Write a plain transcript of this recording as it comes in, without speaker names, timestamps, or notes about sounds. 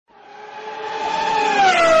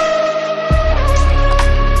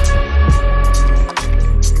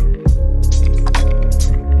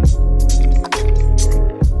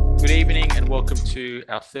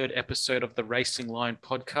our third episode of the Racing Line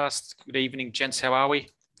podcast. Good evening, gents. How are we?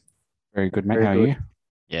 Very good, mate. Very How are good. you?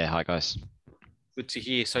 Yeah, hi guys. Good to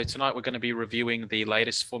hear. So tonight we're going to be reviewing the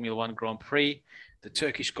latest Formula One Grand Prix, the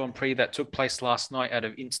Turkish Grand Prix that took place last night out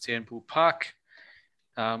of Istanbul Park.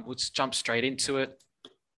 Let's jump straight into it.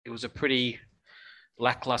 It was a pretty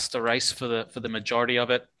lackluster race for the majority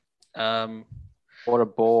of it. What a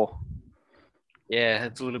bore. Yeah,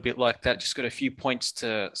 it's a little bit like that. Just got a few points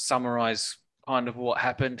to summarize kind of what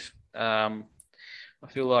happened. I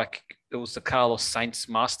feel like it was the Carlos Sainz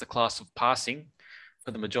masterclass of passing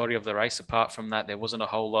for the majority of the race. Apart from that, there wasn't a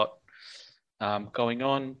whole lot going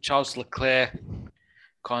on. Charles Leclerc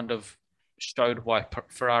kind of showed why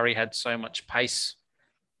Ferrari had so much pace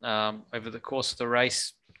over the course of the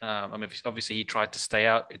race. Obviously he tried to stay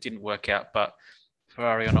out. It didn't work out, but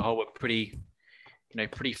Ferrari on a whole were pretty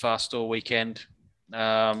fast all weekend.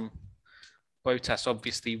 Bottas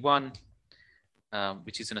obviously won,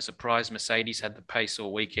 which isn't a surprise. Mercedes had the pace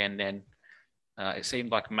all weekend, and it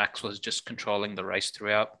seemed like Max was just controlling the race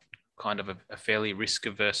throughout, kind of a fairly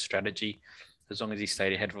risk-averse strategy, as long as he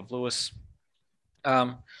stayed ahead of Lewis.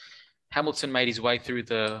 Hamilton made his way through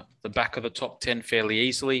the back of the top 10 fairly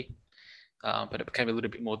easily, but it became a little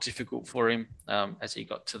bit more difficult for him as he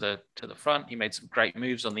got to the front. He made some great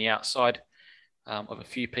moves on the outside of a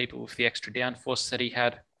few people with the extra downforce that he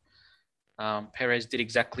had. Perez did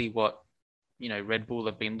exactly what Red Bull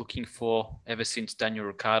have been looking for ever since Daniel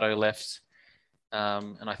Ricciardo left.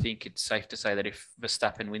 And I think it's safe to say that if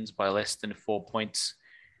Verstappen wins by less than 4 points,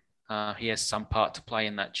 he has some part to play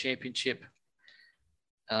in that championship.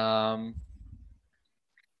 McLaren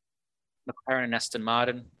and Aston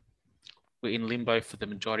Martin were in limbo for the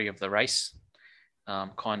majority of the race,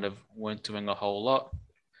 kind of weren't doing a whole lot.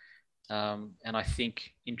 And I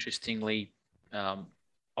think, interestingly,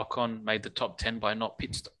 Ocon made the top 10 by not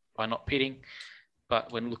pitting.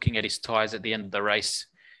 But when looking at his tyres at the end of the race,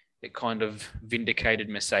 it kind of vindicated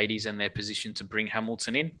Mercedes and their position to bring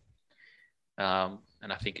Hamilton in. And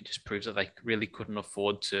I think it just proves that they really couldn't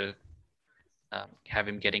afford to have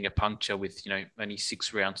him getting a puncture with, only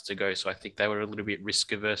 6 rounds to go. So I think they were a little bit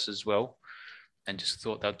risk averse as well, and just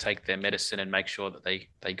thought they'd take their medicine and make sure that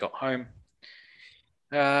they got home.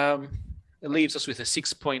 It leaves us with a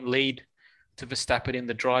 6-point lead to Verstappen in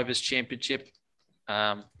the Drivers' Championship.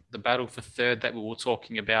 The battle for third that we were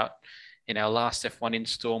talking about in our last F1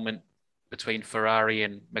 installment between Ferrari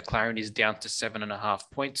and McLaren is down to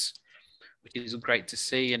 7.5 points, which is great to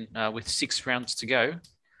see. And with 6 rounds to go,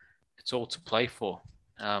 it's all to play for.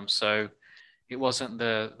 So it wasn't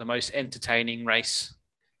the most entertaining race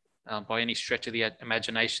by any stretch of the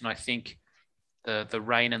imagination. I think the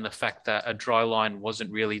rain and the fact that a dry line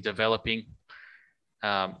wasn't really developing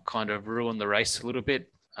kind of ruined the race a little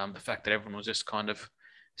bit. The fact that everyone was just kind of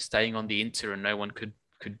staying on the inter and no one could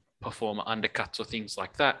perform undercuts or things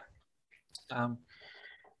like that.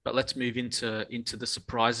 But let's move into the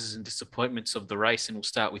surprises and disappointments of the race, and we'll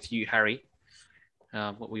start with you, Harry.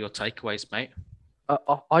 What were your takeaways, mate?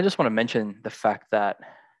 I just want to mention the fact that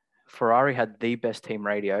Ferrari had the best team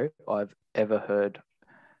radio I've ever heard.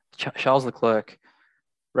 Charles Leclerc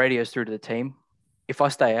radios through to the team, if I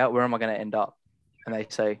stay out, where am I going to end up? And they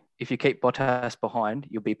say, if you keep Bottas behind,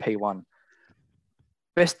 you'll be P1.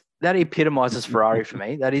 That epitomizes Ferrari for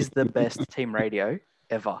me. That is the best team radio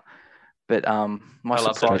ever. But my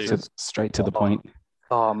surprise straight to the point.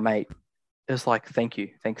 Oh, mate, it was like, thank you,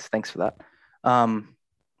 thanks for that.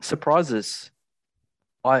 Surprises.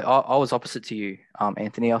 I was opposite to you,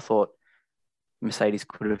 Anthony. I thought Mercedes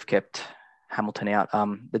could have kept Hamilton out.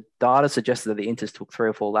 The data suggested that the Inters took 3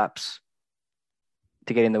 or 4 laps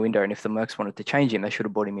to get in the window, and if the Mercs wanted to change him, they should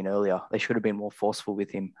have brought him in earlier. They should have been more forceful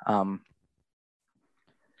with him.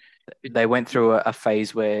 They went through a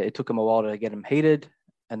phase where it took them a while to get him heated,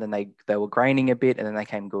 and then they were graining a bit, and then they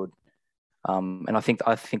came good. And I think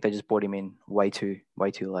they just brought him in way too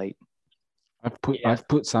late. I've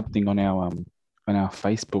put something on our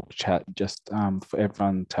Facebook chat just for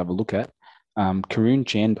everyone to have a look at. Karun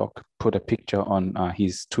Chandok put a picture on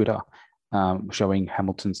his Twitter showing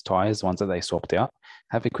Hamilton's tyres, the ones that they swapped out.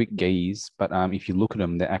 Have a quick gaze, but if you look at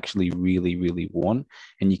them, they're actually really, really worn,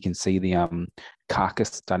 and you can see the carcass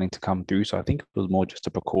starting to come through. So I think it was more just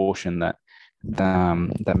a precaution that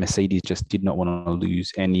Mercedes just did not want to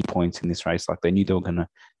lose any points in this race. Like, they knew they were going to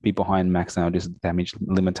be behind Max now, just damage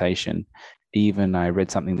limitation. Even I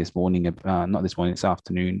read something this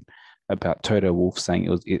afternoon, about Toto Wolff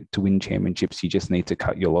saying to win championships, you just need to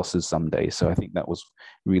cut your losses some days. So I think that was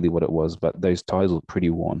really what it was. But those tyres were pretty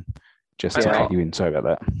worn. Just to cut you in. Sorry about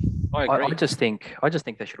that. I agree. I just think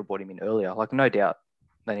they should have brought him in earlier. Like, no doubt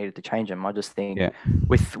they needed to change him. I just think Yeah.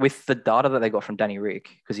 with the data that they got from Danny Rick,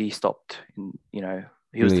 because he stopped, he was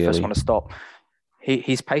Really the first early. one to stop.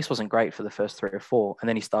 His pace wasn't great for the first 3 or 4, and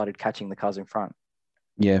then he started catching the cars in front.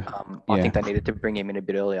 Yeah. I think they needed to bring him in a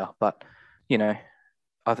bit earlier, but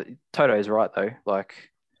Toto is right though.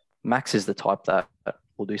 Like Max is the type that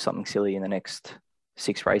will do something silly in the next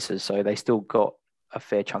 6 races, so they still got a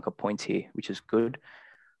fair chunk of points here, which is good.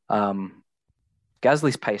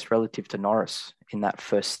 Gasly's pace relative to Norris in that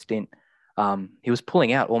first stint, he was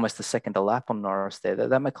pulling out almost a second a lap on Norris there.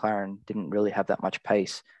 That McLaren didn't really have that much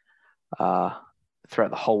pace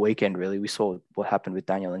throughout the whole weekend, really. We saw what happened with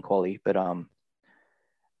Daniel in quali, but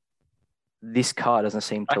this car doesn't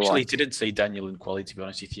seem to Actually, didn't see Daniel in quali, to be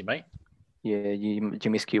honest with you, mate. Yeah, you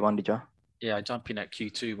miss Q1, did you? Yeah, I jump in at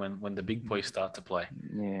Q2 when the big boys start to play.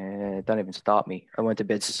 Yeah, don't even start me. I went to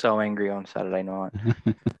bed so angry on Saturday night.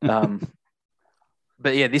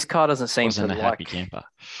 But yeah, this car doesn't seem to like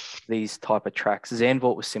these type of tracks.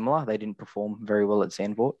 Zandvoort was similar. They didn't perform very well at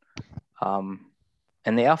Zandvoort.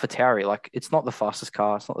 And the AlphaTauri, like, it's not the fastest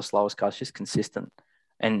car. It's not the slowest car. It's just consistent.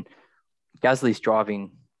 And Gasly's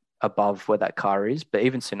driving above where that car is. But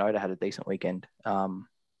even Tsunoda had a decent weekend.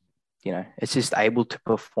 It's just able to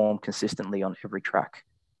perform consistently on every track.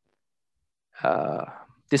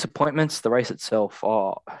 Disappointments, the race itself.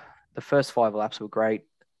 The first 5 laps were great.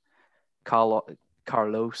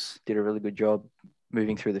 Carlos did a really good job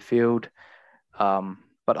moving through the field.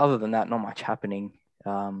 But other than that, not much happening.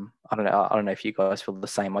 I don't know if you guys feel the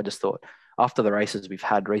same. I just thought after the races we've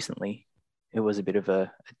had recently, it was a bit of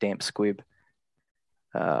a damp squib.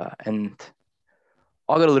 And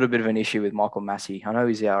I got a little bit of an issue with Michael Massey. I know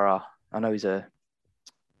he's a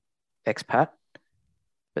expat,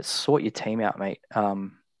 but sort your team out, mate.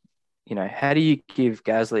 How do you give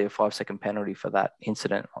Gasly a 5-second penalty for that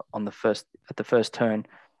incident at the first turn?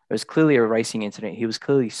 It was clearly a racing incident. He was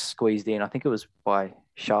clearly squeezed in. I think it was by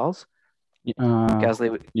Charles. Gasly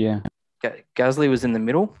was in the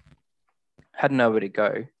middle, had nowhere to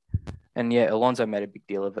go. And yeah, Alonso made a big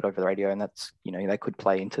deal of it over the radio, and that's, they could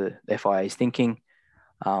play into the FIA's thinking.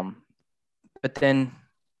 But then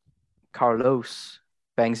Carlos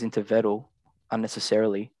bangs into Vettel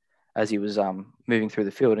unnecessarily as he was moving through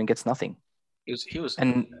the field and gets nothing. He was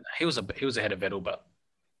ahead of Vettel, but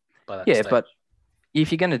but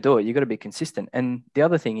if you're going to do it, you've got to be consistent. And the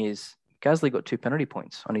other thing is, Gasly got 2 penalty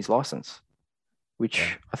points on his license,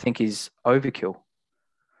 which I think is overkill.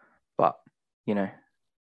 But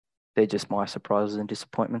they're just my surprises and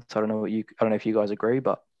disappointments. I don't know if you guys agree,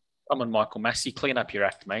 but I'm on Michael Massey. Clean up your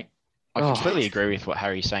act, mate. I completely agree with what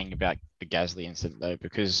Harry's saying about the Gasly incident, though,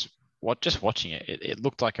 because just watching it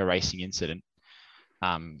looked like a racing incident.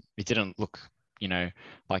 It didn't look,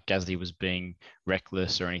 like Gasly was being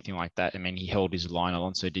reckless or anything like that. I mean, he held his line.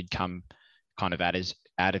 Alonso did come kind of out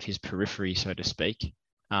of his periphery, so to speak,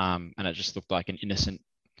 and it just looked like an innocent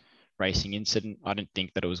racing incident. I didn't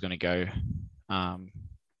think that it was going to go,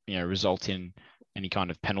 result in any kind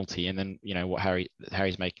of penalty. And then, what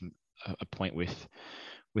Harry's making a point with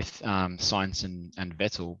Sainz and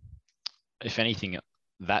Vettel, if anything,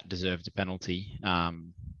 that deserved a penalty.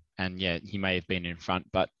 And yeah, he may have been in front,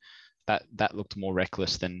 but that looked more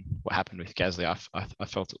reckless than what happened with Gasly. I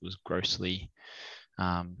felt it was grossly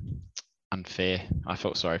unfair. I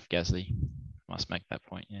felt sorry for Gasly. Must make that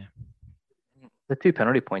point. Yeah. The 2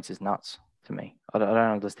 penalty points is nuts to me. I don't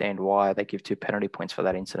understand why they give 2 penalty points for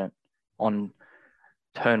that incident on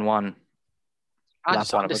turn 1, lap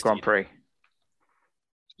 1 of the Grand Prix.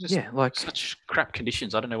 Such crap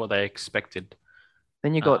conditions. I don't know what they expected.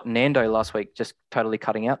 Then you got Nando last week just totally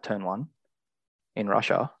cutting out turn 1 in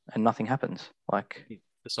Russia, and nothing happens. Like, he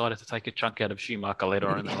decided to take a chunk out of Schumacher later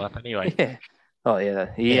on in the lap anyway. Yeah. Oh yeah.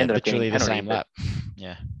 He ended up getting the same lap.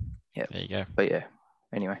 Yeah. Yeah. There you go. But yeah.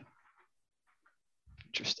 Anyway.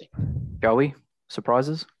 Interesting. Joey,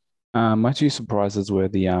 surprises? My 2 surprises were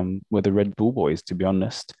the Red Bull boys, to be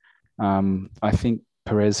honest. I think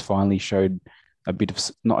Perez finally showed a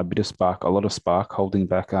lot of spark holding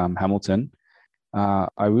back Hamilton.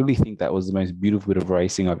 I really think that was the most beautiful bit of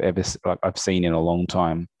racing I've seen in a long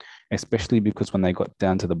time, especially because when they got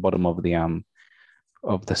down to the bottom of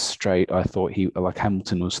the straight, I thought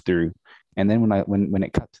Hamilton was through. And then when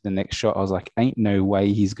it cut to the next shot, I was like, ain't no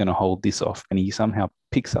way he's going to hold this off. And he somehow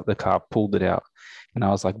picks up the car, pulled it out. And I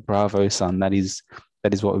was like, bravo, son. That is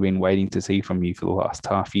what we've been waiting to see from you for the last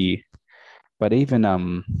half year. But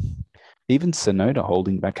even Tsunoda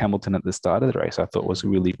holding back Hamilton at the start of the race, I thought was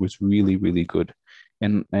really, really good.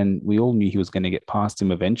 And we all knew he was going to get past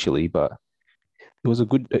him eventually, but it was a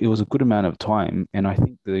good amount of time. And I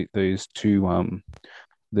think the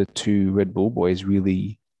two Red Bull boys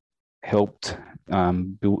really helped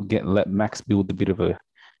let Max build a bit of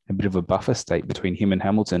a buffer state between him and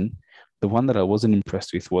Hamilton. The one that I wasn't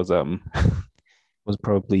impressed with was was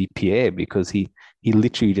probably Pierre, because he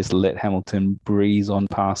literally just let Hamilton breeze on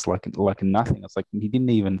past like nothing. It's like he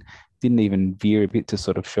didn't even veer a bit to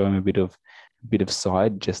sort of show him a bit of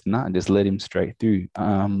side. Just let him straight through.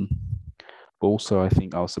 Also, I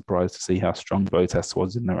think I was surprised to see how strong Bottas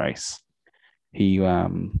was in the race. He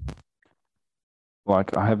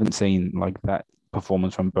like, I haven't seen like that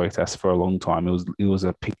performance from Bottas for a long time. It was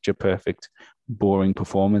a picture perfect, boring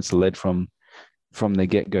performance, led from the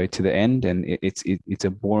get-go to the end, and it's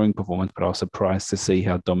a boring performance, but I was surprised to see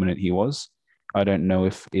how dominant he was. I don't know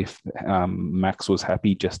if Max was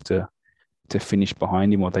happy just to finish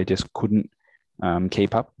behind him, or they just couldn't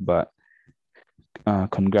keep up. But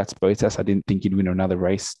congrats, Bottas. I didn't think he'd win another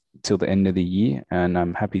race till the end of the year, and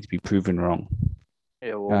I'm happy to be proven wrong.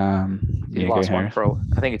 Yeah, well, his last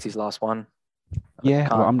one I think it's his last one. Yeah,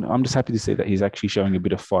 well, I'm just happy to see that he's actually showing a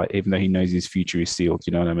bit of fight, even though he knows his future is sealed.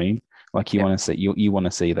 You know what I mean? Like, you want to see you want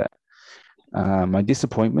to see that. My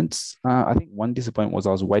disappointments. I think one disappointment was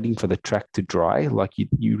I was waiting for the track to dry. Like,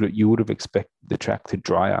 you would have expected the track to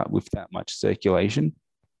dry out with that much circulation,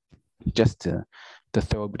 just to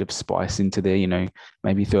throw a bit of spice into there. You know,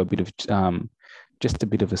 maybe throw a bit of just a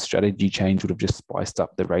bit of a strategy change would have just spiced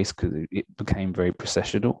up the race, because it became very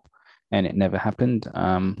processional, and it never happened.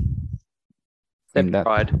 Seb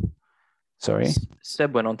tried. Sorry,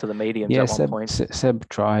 Seb went on to the mediums at one point. Seb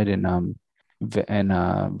tried, and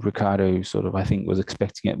Ricardo sort of, I think, was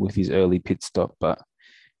expecting it with his early pit stop, but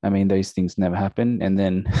I mean, those things never happen. And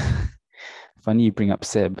then, funny you bring up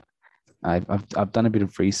Seb. I've done a bit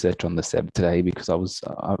of research on the Seb today, because I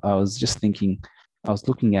was just thinking, I was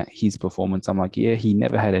looking at his performance. I'm like, yeah, he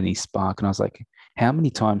never had any spark, and I was like, how many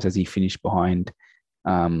times has he finished behind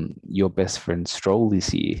your best friend Stroll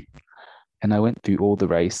this year? And I went through all the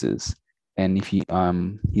races, and if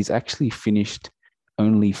he's actually finished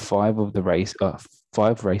only 5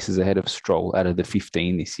 races ahead of Stroll out of the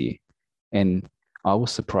 15 this year. And I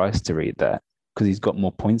was surprised to read that, because he's got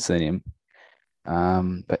more points than him.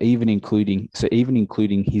 But even including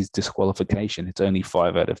his disqualification, it's only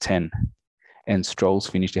 5 out of 10. And Stroll's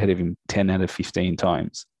finished ahead of him 10 out of 15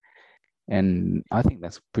 times. And I think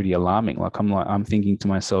that's pretty alarming. I'm thinking to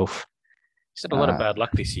myself, he's had a lot of bad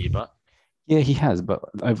luck this year, but yeah, he has. But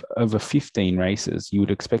over 15 races, you would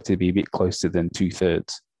expect it to be a bit closer than 2/3.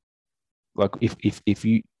 Like,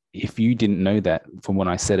 if you didn't know that from when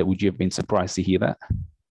I said it, would you have been surprised to hear that?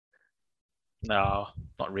 no,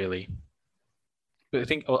 not really. But I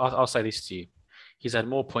think I'll say this to you: he's had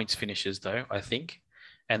more points finishes, though, I think.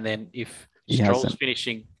 And then if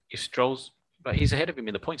Stroll's, but he's ahead of him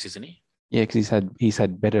in the points, isn't he? Yeah, because he's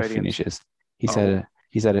had better finishes. He's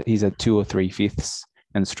had 2 or 3 fifths,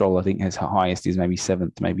 and Stroll, I think, his highest is maybe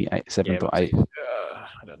 7th, maybe 7th or 8th.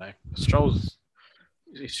 I don't know.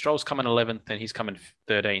 If Stroll's coming 11th and he's coming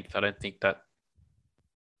 13th, I don't think that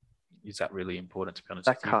is that really important, to be honest.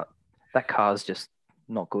 That car's just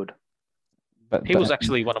not good. But he was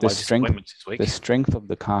actually one of my disappointments this week. The strength of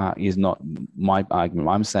the car is not my argument.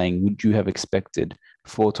 I'm saying, would you have expected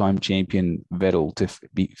 4-time champion Vettel to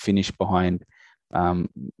be finished behind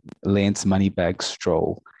Lance Moneybag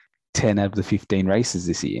Stroll 10 out of the 15 races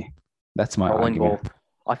this year? That's my argument.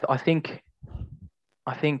 I think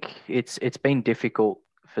it's been difficult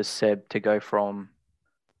for Seb to go from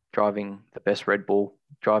driving the best Red Bull,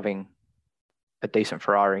 driving a decent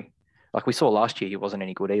Ferrari. Like we saw last year, he wasn't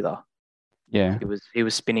any good either. Yeah, he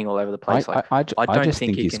was spinning all over the place. I don't just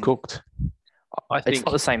think he's cooked. It's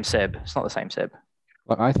not the same Seb. It's not the same Seb.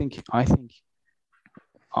 Like I think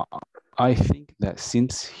that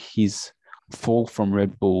since his fall from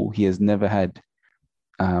Red Bull, he has never had.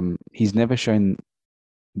 He's never shown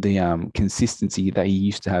the consistency that he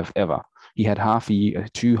used to have ever. He had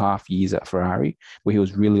two half years at Ferrari where he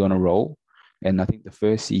was really on a roll, and I think the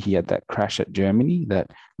first year he had that crash at Germany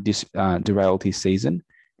that derailed his season.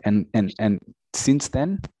 And since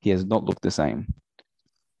then, he has not looked the same.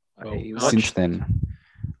 Since then,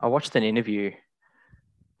 I watched an interview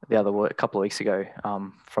a couple of weeks ago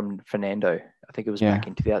from Fernando. I think it was back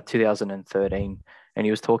in 2013, and he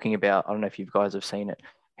was talking about, I don't know if you guys have seen it,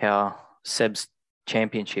 how Seb's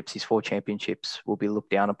championships, his 4 championships, will be looked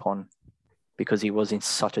down upon because he was in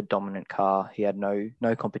such a dominant car. He had no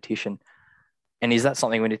competition. And is that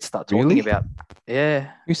something we need to start talking about? Yeah.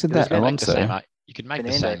 Who said that? Alonso. You could make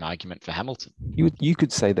the same argument for Hamilton. You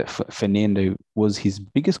could say that Fernando was his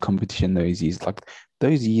biggest competition those years. Like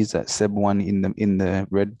those years that Seb won in the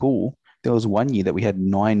Red Bull, there was one year that we had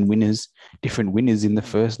 9 winners, different winners in the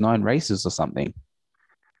first 9 races or something.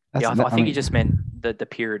 I think he just meant the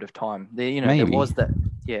period of time. There Maybe. was that.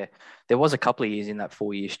 Yeah, there was a couple of years in that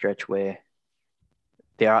 4-year stretch where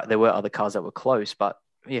there were other cars that were close, but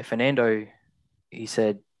yeah, Fernando, he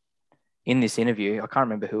said in this interview, I can't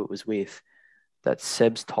remember who it was with, that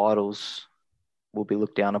Seb's titles will be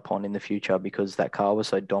looked down upon in the future because that car was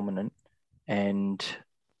so dominant and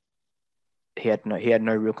he had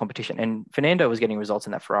no real competition. And Fernando was getting results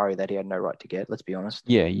in that Ferrari that he had no right to get, let's be honest.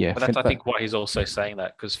 Yeah. But that's, I think, why he's also saying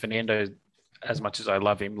that, because Fernando, as much as I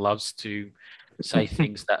love him, loves to say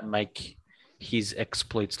things that make his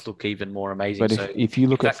exploits look even more amazing. But if you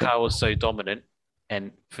look if at that car was so dominant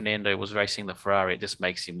and Fernando was racing the Ferrari, it just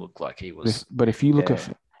makes him look like he was. But if you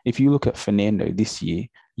look at Fernando this year,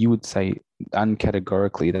 you would say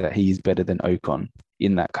uncategorically that he is better than Ocon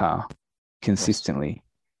in that car consistently. Yes.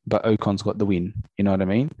 But Ocon's got the win. You know what I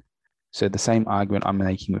mean? So the same argument I'm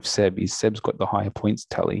making with Seb is Seb's got the higher points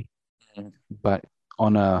tally, but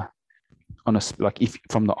on a like if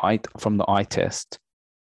from the eye test,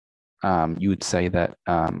 you would say that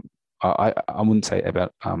I wouldn't say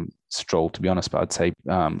about Stroll, to be honest, but I'd say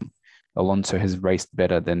Alonso has raced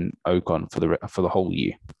better than Ocon for the whole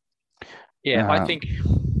year. Yeah, I think.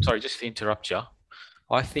 Sorry, just to interrupt you.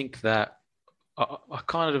 I think that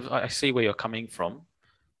I see where you're coming from.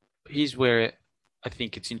 Here's where I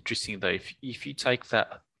think it's interesting, though. If you take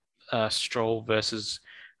that Stroll versus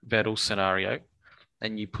Vettel scenario,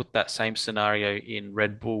 and you put that same scenario in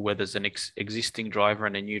Red Bull, where there's an existing driver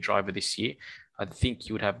and a new driver this year, I think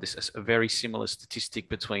you would have a very similar statistic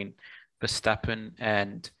between Verstappen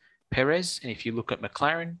and Perez. And if you look at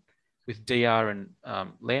McLaren with DR and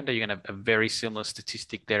Lando, you're going to have a very similar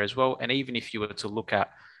statistic there as well. And even if you were to look at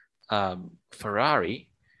Ferrari,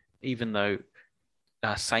 even though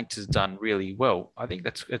Sainz has done really well, I think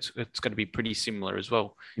it's going to be pretty similar as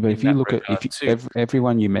well. But if you look at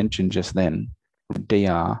everyone you mentioned just then,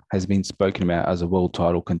 DR has been spoken about as a world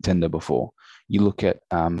title contender before. You look at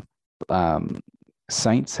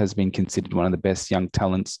Sainz has been considered one of the best young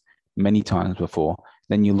talents many times before.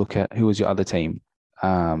 Then you look at who was your other team?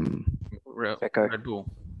 Red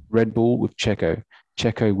Bull. Red Bull with Checo.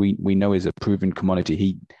 Checo, we know is a proven commodity.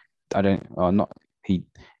 He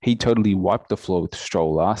totally wiped the floor with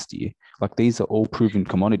Stroll last year. Like these are all proven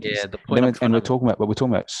commodities. Yeah, the point. We're talking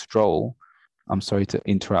about Stroll. I'm sorry to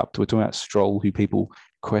interrupt. We're talking about Stroll, who people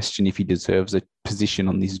question if he deserves a position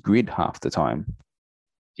on this grid half the time.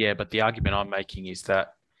 Yeah, but the argument I'm making is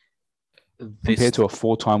that compared to a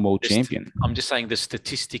 4-time world champion, I'm just saying the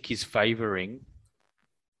statistic is favouring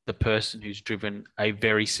the person who's driven a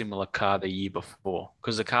very similar car the year before,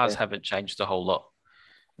 because the cars haven't changed a whole lot.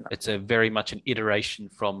 No. It's a very much an iteration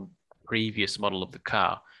from previous model of the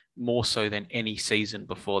car, more so than any season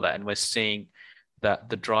before that. And we're seeing that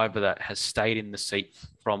the driver that has stayed in the seat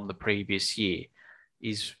from the previous year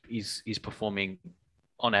is performing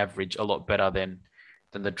on average a lot better than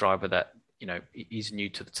the driver that is new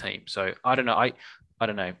to the team. So I don't know. I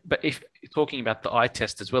don't know. But if talking about the eye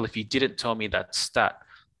test as well, if you didn't tell me that stat,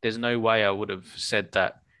 there's no way I would have said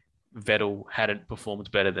that Vettel hadn't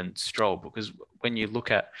performed better than Stroll, because when you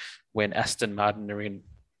look at when Aston Martin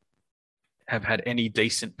have had any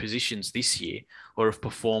decent positions this year or have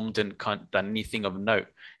performed and done anything of note,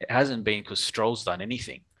 it hasn't been because Stroll's done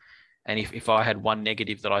anything. And if I had one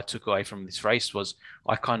negative that I took away from this race was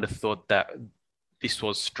I kind of thought that this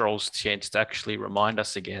was Stroll's chance to actually remind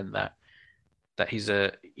us again that he's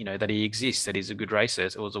that he exists, that he's a good racer.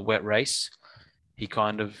 It was a wet race. He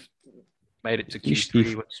kind of made it to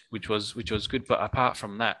Q3, which was good. But apart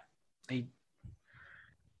from that, he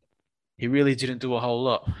really didn't do a whole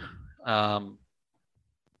lot. I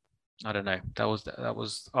don't know. That was.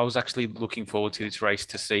 I was actually looking forward to this race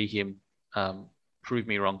to see him prove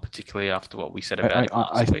me wrong, particularly after what we said about him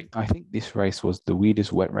last week. I think this race was the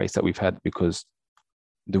weirdest wet race that we've had, because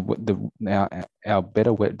our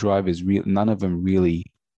better wet drivers, none of them really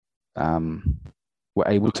were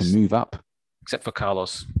able to move up, except for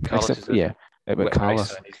Carlos. But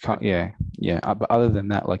Carlos, but other than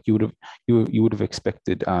that, like you would have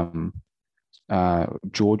expected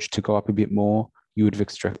George to go up a bit more. You would have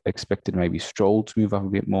expected maybe Stroll to move up a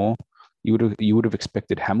bit more. You would have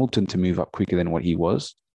expected Hamilton to move up quicker than what he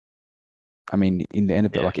was. I mean, in the end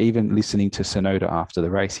of it, like even listening to Sonoda after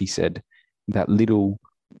the race, he said that little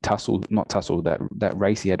that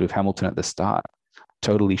race he had with Hamilton at the start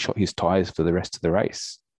totally shot his tires for the rest of the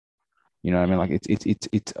race. You know what I mean? Like it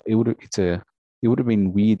would have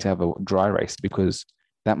been weird to have a dry race, because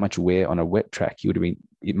that much wear on a wet track,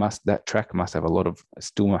 that track must have a lot of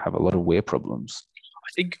wear problems.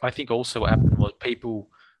 I think also what happened was people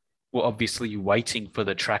were obviously waiting for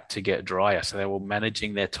the track to get drier, so they were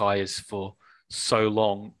managing their tires for so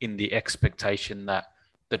long in the expectation that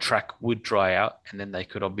the track would dry out, and then they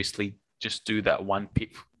could obviously just do that one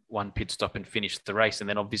pit stop and finish the race. And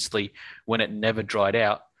then obviously when it never dried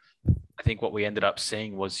out, I think what we ended up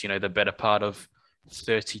seeing was, the better part of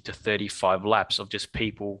 30 to 35 laps of just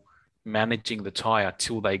people managing the tire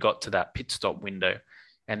till they got to that pit stop window.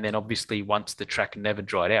 And then obviously once the track never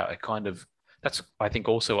dried out, that's, I think,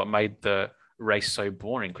 also what made the race so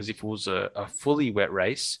boring. Because if it was a fully wet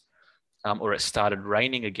race, or it started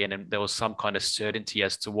raining again and there was some kind of certainty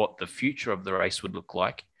as to what the future of the race would look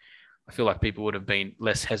like, I feel like people would have been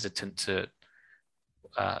less hesitant to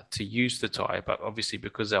use the tire. But obviously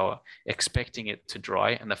because they were expecting it to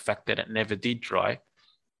dry, and the fact that it never did dry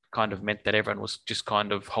kind of meant that everyone was just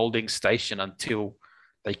kind of holding station until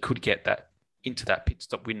they could get that into that pit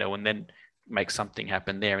stop window and then make something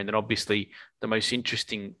happen there. And then obviously the most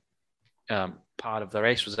interesting part of the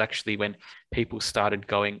race was actually when people started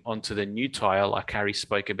going onto the new tire, like Harry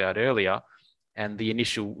spoke about earlier, and the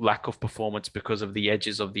initial lack of performance because of the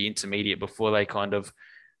edges of the intermediate before they kind of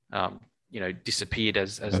disappeared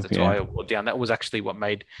as the tire wore down. That was actually what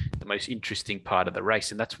made the most interesting part of the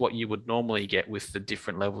race, and that's what you would normally get with the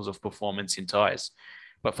different levels of performance in tires.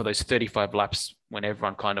 But for those 35 laps, when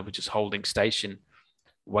everyone kind of was just holding station,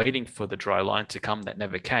 waiting for the dry line to come that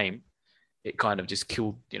never came, it kind of just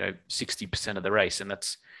killed 60% of the race. And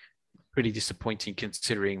that's pretty disappointing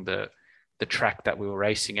considering the track that we were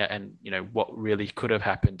racing at, and what really could have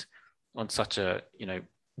happened on such a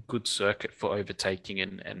good circuit for overtaking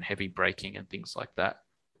and heavy braking and things like that.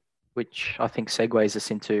 Which I think segues us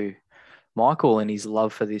into Michael and his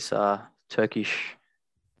love for this Turkish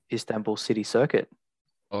Istanbul city circuit.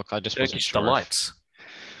 Look, I just Turkish delights.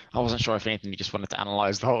 I wasn't sure if Anthony just wanted to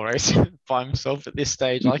analyze the whole race by himself at this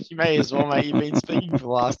stage. Like, you may as well, mate. You've been speaking for the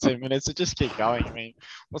last 2 minutes, so just keep going. I mean,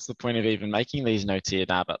 what's the point of even making these notes here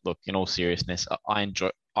now? But look, in all seriousness,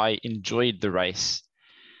 I enjoyed the race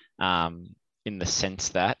in the sense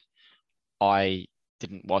that I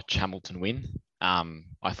didn't watch Hamilton win.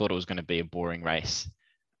 I thought it was going to be a boring race,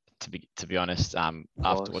 to be honest,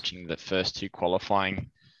 after watching the first two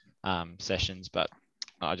qualifying sessions. But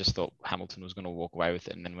I just thought Hamilton was going to walk away with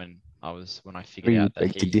it. And then when I figured out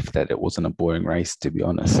that to diff that it wasn't a boring race, to be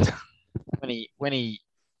honest. when he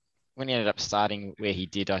ended up starting where he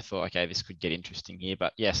did, I thought, okay, this could get interesting here.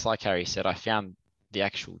 But yes, like Harry said, I found the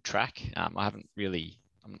actual track. I haven't really,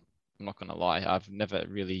 I'm not going to lie, I've never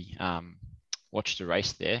really watched a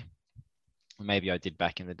race there. Maybe I did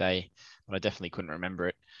back in the day, but I definitely couldn't remember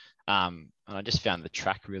it. And I just found the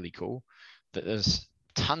track really cool. But there's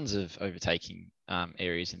tons of overtaking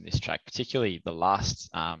areas in this track, particularly the last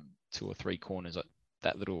 2 or 3 corners,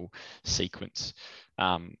 that little sequence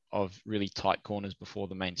of really tight corners before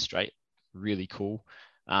the main straight. Really cool.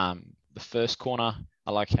 The first corner,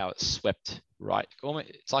 I like how it swept right.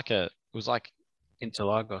 It was like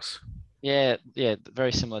Interlagos. Yeah,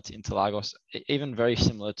 very similar to Interlagos, even very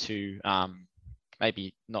similar to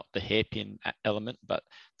maybe not the hairpin element, but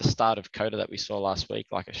the start of Coda that we saw last week,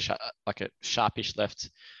 like a sharpish left,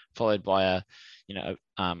 followed by a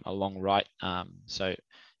long right. So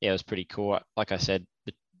yeah, it was pretty cool. Like I said,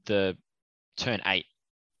 the turn 8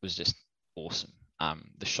 was just awesome.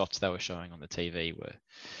 The shots they were showing on the TV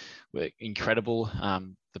were incredible.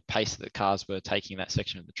 The pace that the cars were taking that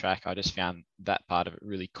section of the track, I just found that part of it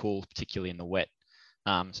really cool, particularly in the wet.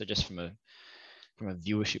 So just from a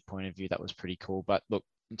viewership point of view, that was pretty cool. But look,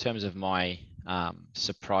 in terms of my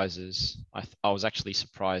surprises, I was actually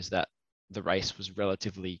surprised that the race was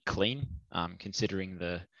relatively clean, considering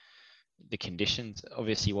the conditions.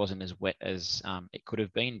 Obviously, it wasn't as wet as it could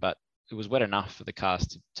have been, but it was wet enough for the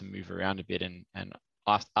cars to move around a bit. And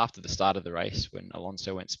after the start of the race, when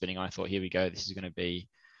Alonso went spinning, I thought, here we go, this is going to be,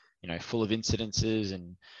 full of incidences,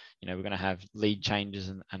 and we're going to have lead changes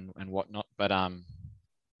and whatnot. But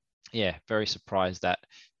yeah, very surprised that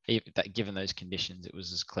given those conditions, it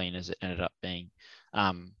was as clean as it ended up being.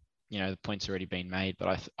 The point's already been made,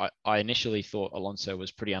 but I initially thought Alonso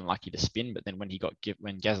was pretty unlucky to spin, but then when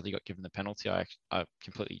Gasly got given the penalty, I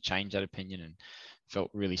completely changed that opinion and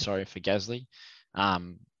felt really sorry for Gasly.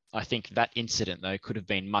 I think that incident, though, could have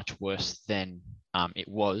been much worse than it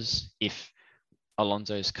was if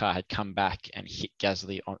Alonso's car had come back and hit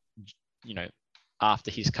Gasly on,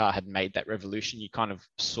 after his car had made that revolution. You kind of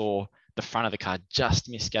saw the front of the car just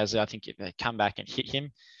miss Gasly. I think if they come back and hit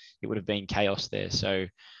him, it would have been chaos there. So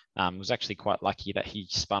it was actually quite lucky that he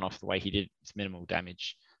spun off the way he did with minimal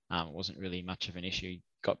damage. It wasn't really much of an issue. He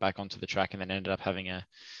got back onto the track and then ended up having an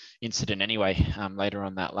incident anyway later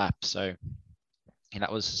on that lap. So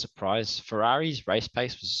that was a surprise. Ferrari's race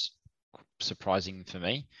pace was surprising for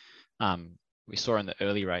me. We saw in the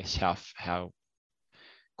early race how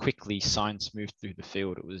quickly Sainz moved through the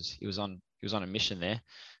field. He was on a mission there,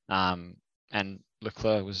 and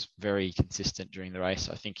Leclerc was very consistent during the race.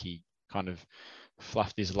 I think he kind of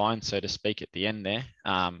fluffed his line, so to speak, at the end there.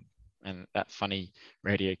 And that funny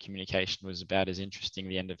radio communication was about as interesting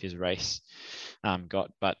the end of his race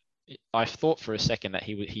got. But I thought for a second that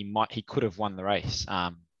he could have won the race,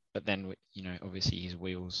 but then obviously his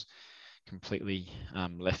wheels completely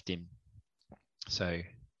left him. So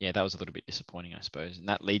yeah, that was a little bit disappointing, I suppose. And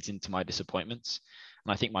that leads into my disappointments.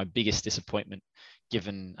 And I think my biggest disappointment,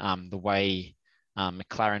 given the way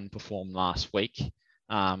McLaren performed last week,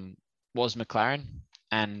 was McLaren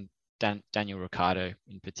and Daniel Ricciardo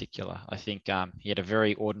in particular. I think he had a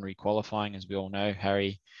very ordinary qualifying, as we all know.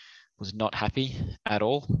 Harry was not happy at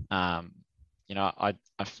all. I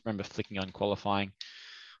remember flicking on qualifying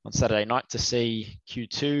on Saturday night to see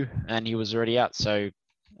Q2, and he was already out. So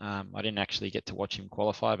I didn't actually get to watch him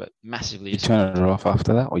qualify, but massively. You turn it off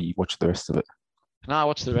after that, or you watch the rest of it? No, I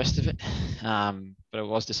watched the rest of it, but it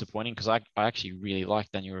was disappointing because I actually really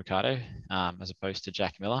liked Daniel Ricciardo as opposed to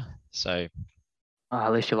Jack Miller. So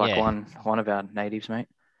at least you like one of our natives, mate.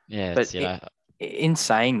 Yeah, but in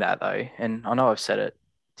saying that though, and I know I've said it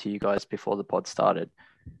to you guys before the pod started,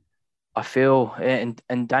 I feel and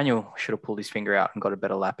Daniel should have pulled his finger out and got a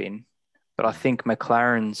better lap in, but I think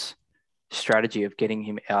McLaren's strategy of getting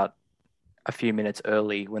him out a few minutes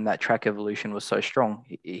early when that track evolution was so strong,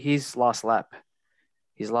 his last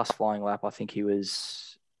flying lap, I think he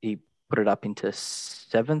put it up into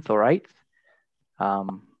 7th or 8th,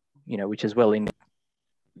 which is well in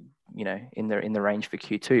the range for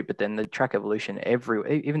Q2. But then the track evolution,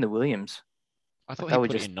 even the Williams, I thought he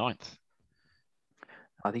put it in 9th.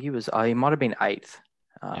 I think he might have been 8th.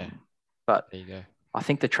 But there you go. I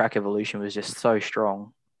think the track evolution was just so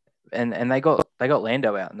strong, and they got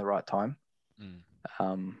Lando out in the right time,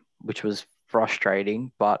 which was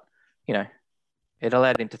frustrating. But it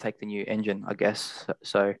allowed him to take the new engine, I guess.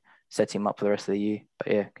 So sets him up for the rest of the year. But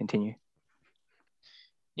yeah, continue.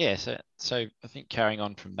 Yeah, so I think carrying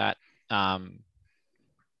on from that,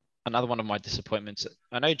 another one of my disappointments.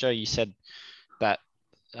 I know, Joe, you said that,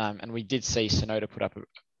 and we did see Tsunoda put up a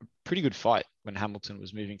pretty good fight when Hamilton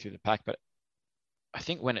was moving through the pack. But I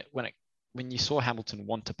think when you saw Hamilton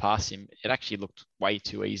want to pass him, it actually looked way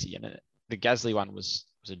too easy. And the Gasly one was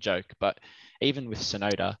a joke. But even with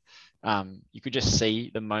Tsunoda, you could just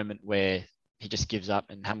see the moment where he just gives up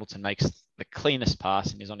and Hamilton makes the cleanest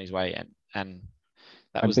pass and is on his way. And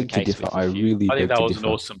that was the case. I think that was an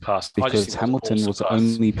awesome pass because Hamilton was the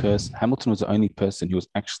only person. Hamilton was the only person who was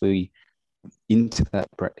actually into that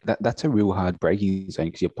break. That's a real hard braking zone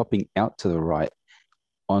because you're popping out to the right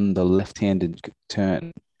on the left-handed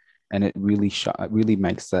turn, and it really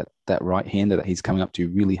makes that right-hander that he's coming up to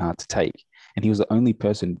really hard to take. And he was the only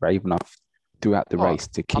person brave enough throughout the race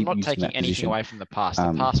to keep using that position. I'm not taking anything away from the pass.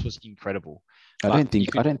 The pass was incredible. I don't think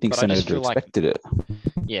Tsunoda expected it.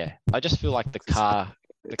 Yeah, I just feel like the car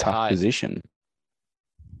position.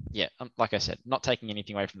 Yeah, like I said, not taking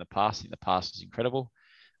anything away from the pass. I think the pass was incredible.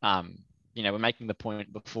 We're making the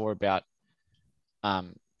point before about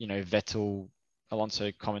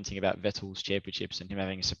Alonso commenting about Vettel's championships and him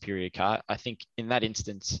having a superior car. I think in that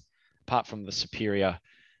instance, apart from the superior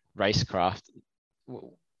racecraft,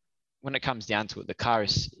 when it comes down to it, the car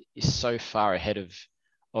is so far ahead of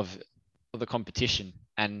the competition,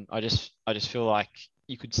 and I just feel like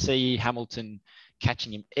you could see Hamilton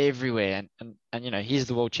catching him everywhere, and he's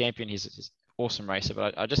the world champion, he's an awesome racer,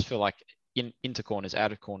 but I just feel like into corners,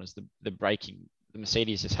 out of corners, the braking, the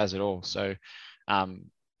Mercedes just has it all. So when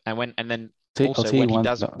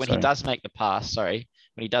he does make the pass,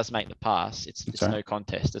 it's no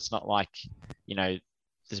contest. It's not like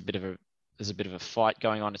there's a bit of a fight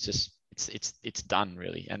going on. It's just it's done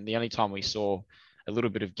really. And the only time we saw a little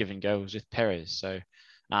bit of give and go was with Perez. So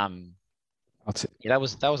that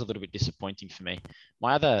was a little bit disappointing for me.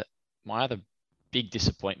 My other big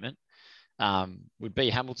disappointment would be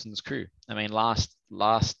Hamilton's crew. I mean, last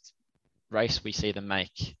race we see them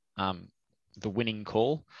make the winning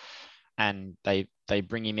call, and they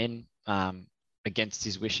bring him in against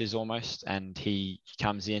his wishes almost, and he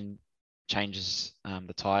comes in, changes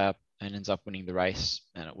the tyre, and ends up winning the race.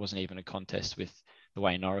 And it wasn't even a contest with the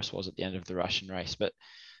way Norris was at the end of the Russian race. But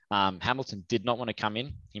Hamilton did not want to come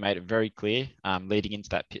in. He made it very clear leading into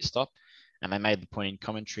that pit stop. And they made the point in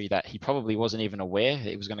commentary that he probably wasn't even aware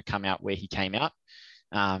it was going to come out where he came out.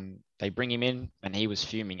 They bring him in and he was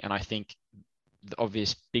fuming. And I think the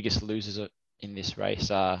obvious biggest losers in this race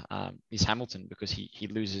is Hamilton, because he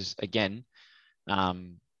loses again.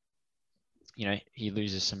 He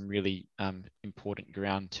loses some really important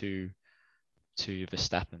ground to to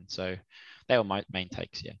Verstappen. So they were my main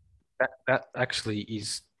takes. Yeah. That actually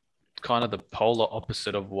is kind of the polar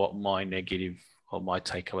opposite of what my negative or my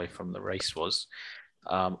takeaway from the race was.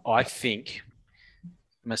 I think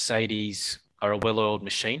Mercedes are a well-oiled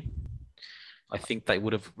machine. I think they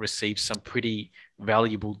would have received some pretty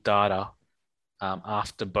valuable data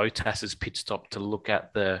after Bottas's pit stop to look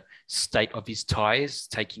at the state of his tyres,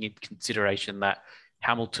 taking into consideration that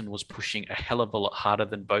Hamilton was pushing a hell of a lot harder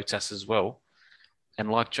than Bottas as well. And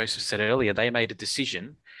like Joseph said earlier, they made a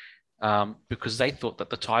decision because they thought that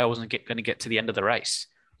the tyre wasn't going to get to the end of the race.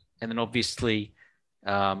 And then obviously,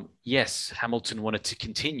 yes, Hamilton wanted to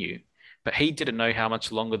continue, but he didn't know how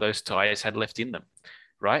much longer those tyres had left in them,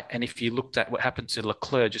 right? And if you looked at what happened to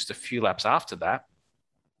Leclerc just a few laps after that,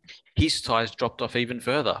 his tyres dropped off even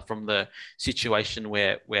further from the situation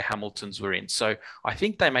where Hamilton's were in. So I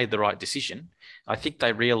think they made the right decision. I think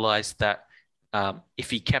they realized that if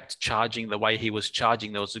he kept charging the way he was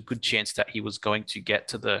charging, there was a good chance that he was going to get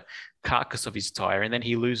to the carcass of his tyre, and then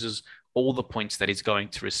he loses all the points that he's going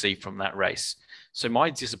to receive from that race. So my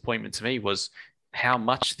disappointment to me was how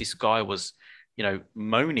much this guy was,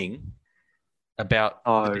 moaning about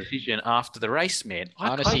the decision after the race, man. I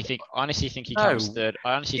honestly think he comes third.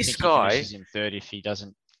 I honestly think he finishes in third if he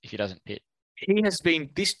doesn't pit. He has been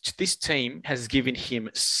this team has given him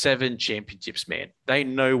 7 championships, man. They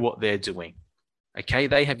know what they're doing. Okay,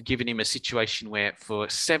 they have given him a situation where for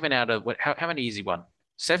 7 out of how many has he won?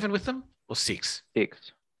 7 with them or 6?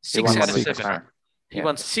 6. 6 out of 7. He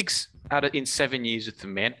won 6 in 7 years with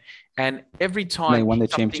them, man. And every time they won the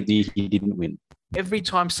championship, he didn't win. Every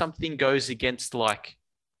time something goes against like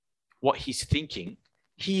what he's thinking,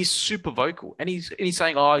 he is super vocal, and he's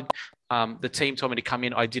saying, the team told me to come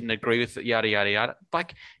in. I didn't agree with it, yada, yada, yada.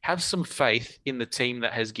 Like, have some faith in the team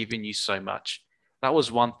that has given you so much. That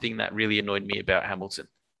was one thing that really annoyed me about Hamilton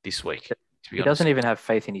this week. He doesn't even have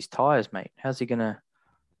faith in his tyres, mate. How's he going to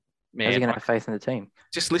have faith in the team?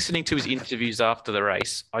 Just listening to his interviews after the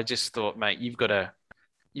race, I just thought, mate, you've got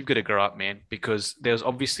to grow up, man, because there's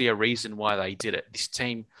obviously a reason why they did it. This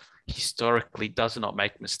team historically does not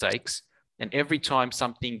make mistakes. And every time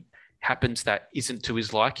something happens that isn't to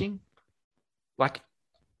his liking, like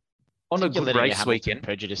on a good race weekend,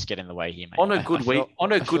 prejudice get in the way here, mate. On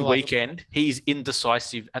a good weekend, he's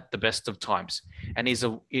indecisive at the best of times, and he's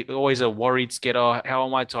always a worried, scared. Oh, how are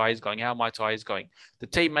my tyres going? How are my tyres going? The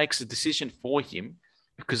team makes a decision for him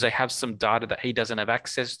because they have some data that he doesn't have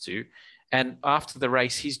access to, and after the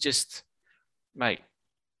race, he's just, mate,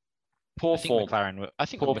 poor form. I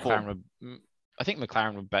think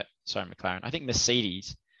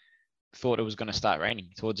Mercedes thought it was going to start raining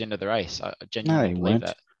towards the end of the race. I genuinely believe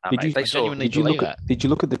that. Did you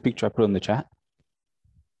look at the picture I put on the chat?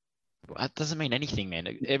 Well, that doesn't mean anything, man.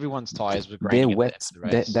 Everyone's tyres were graining. They're wets.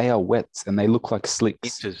 They are wets, and they look like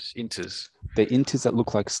slicks. Inters. They're inters that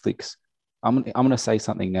look like slicks. I'm gonna say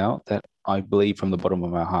something now that I believe from the bottom of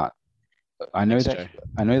my heart. I know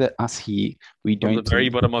that us here, we don't. From the very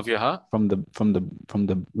bottom of your heart. From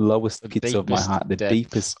the lowest pits of my heart, the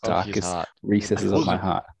deepest, darkest recesses of my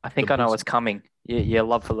heart. I think I know what's coming. Yeah,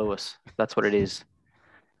 love for Lewis. That's what it is.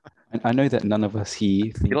 And I know that none of us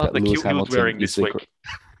here think that Lewis Hamilton is the.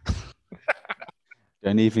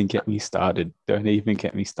 Don't even get me started.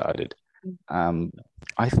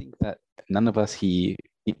 I think that none of us here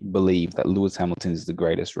believe that Lewis Hamilton is the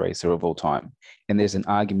greatest racer of all time, and there's an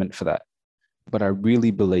argument for that. But I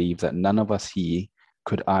really believe that none of us here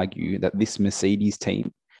could argue that this Mercedes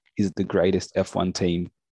team is the greatest F1 team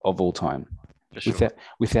of all time. Sure.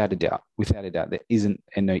 Without a doubt. There isn't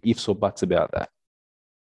no ifs or buts about that.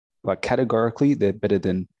 Like, categorically, they're better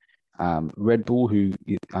than Red Bull, who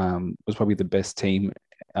was probably the best team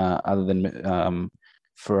other than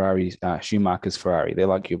Ferrari, Schumacher's Ferrari. They're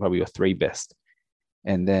like probably your 3 best.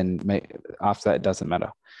 And then after that, it doesn't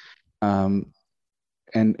matter.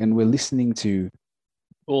 And we're listening to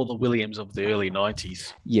all the Williams of the early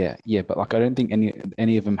 90s. Yeah, but like I don't think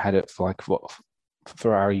any of them had it for like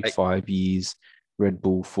Ferrari 5 years, Red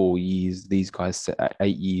Bull 4 years, these guys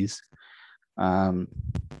 8 years.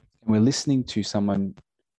 We're listening to someone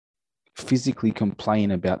physically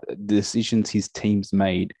complain about the decisions his team's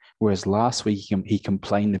made, whereas last week he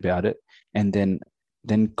complained about it and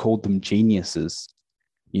then called them geniuses.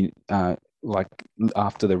 Like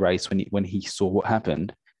after the race when he saw what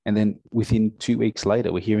happened, and then within 2 weeks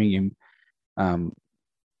later, we're hearing him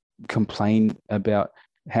complain about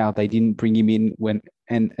how they didn't bring him in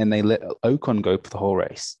and they let Ocon go for the whole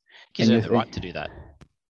race. He has the right to do that.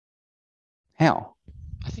 How?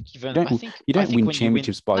 I think you've you don't win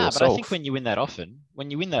championships by yourself. But I think when you win that often,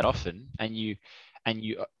 and you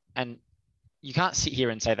can't sit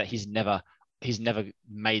here and say that he's never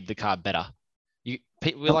made the car better. We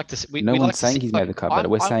No, like to see. no we one's like to saying see, he's like, made the car better.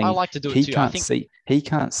 We're I saying like to do it he too.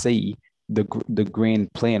 can't see the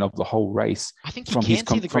grand plan of the whole race. I think he from his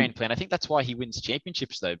can see the from grand plan. I think that's why he wins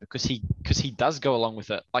championships, though, because he does go along with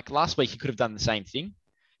it. Like last week, he could have done the same thing.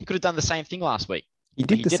 He could have done the same thing last week. he but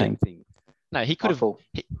did he the didn't. same thing. No, he could have. Michael.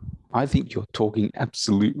 I think you're talking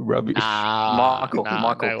absolute rubbish. Michael.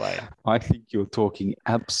 No way. I think you're talking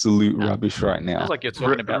absolute No. rubbish right now. Sounds like you're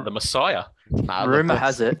talking about the Messiah. Nah, look, Rumor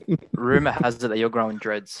has it that you're growing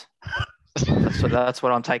dreads. That's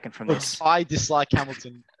what I'm taking from Look, this. I dislike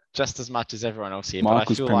Hamilton just as much as everyone else here,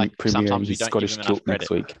 Michael's but I feel like premiering sometimes we his don't Scottish give him kilt enough credit. next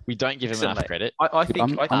week. We don't give him Listen, enough mate, credit. I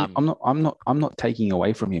think I'm not taking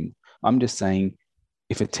away from him. I'm just saying,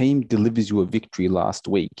 if a team delivers you a victory last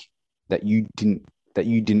week that you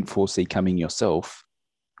didn't foresee coming yourself,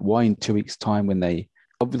 why in 2 weeks' time, when they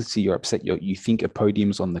obviously you're upset, you think a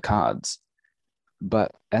podium's on the cards,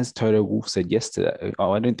 but as Toto Wolff said yesterday,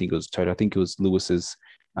 I don't think it was Toto, I think it was Lewis's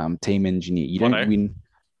team engineer. You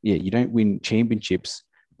don't win championships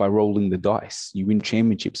by rolling the dice. You win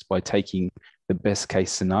championships by taking the best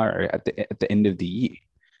case scenario at the end of the year.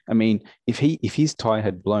 I mean, if his tire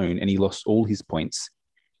had blown and he lost all his points,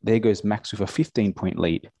 there goes Max with a 15-point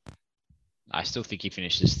lead. I still think he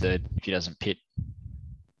finishes third if he doesn't pit.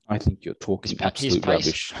 I think you're talking absolute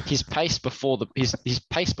rubbish. His pace before the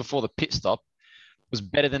pit stop was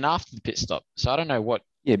better than after the pit stop. So I don't know what.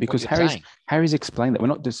 Yeah, because Harry's explained that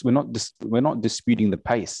we're not disputing the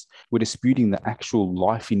pace. We're disputing the actual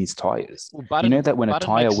life in his tires. Well, you know that when a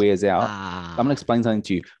tire wears out, I'm going to explain something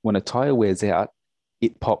to you. When a tire wears out,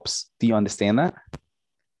 it pops. Do you understand that?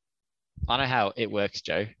 I know how it works,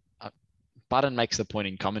 Joe. Button makes the point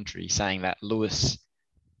in commentary saying that Lewis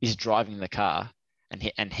is driving the car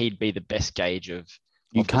and he'd be the best gauge of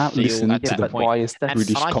you can't listen to the biased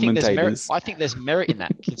British commentators. I think there's merit in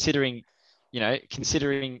that, considering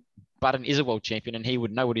Button is a world champion and he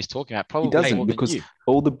would know what he's talking about. Probably he doesn't, more because than you.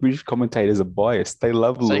 all the British commentators are biased. They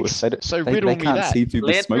love Lewis. They can't see through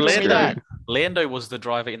the smoke screen. Lando was the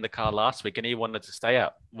driver in the car last week and he wanted to stay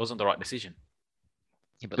out. It wasn't the right decision.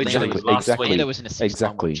 Yeah, but Lando was in a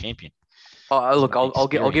six-time world champion. Oh, look, I'll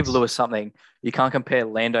give Lewis something. You can't compare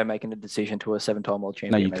Lando making a decision to a 7-time world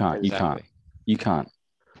champion. No, you can't. You can't.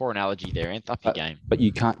 Poor analogy there. Up your game. But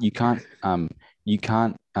you can't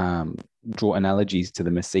draw analogies to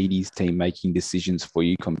the Mercedes team making decisions for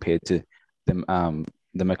you compared to them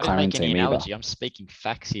the McLaren team either. I'm speaking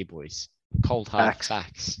facts here, boys. Cold hard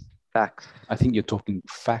facts. I think you're talking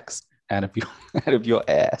facts out of your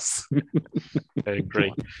ass. I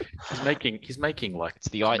agree. He's making like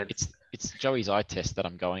it's Joey's eye test that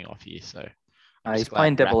I'm going off here. So he's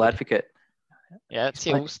playing devil advocate. Yeah,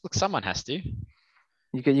 look, someone has to.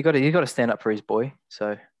 You got to stand up for his boy.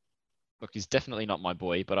 So look, he's definitely not my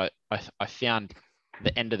boy, but I found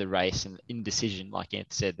the end of the race and indecision, like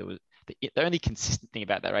Ant said, there was the only consistent thing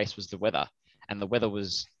about that race was the weather, and the weather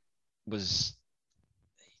was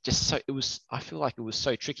just so I feel like it was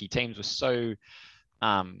so tricky. Teams were so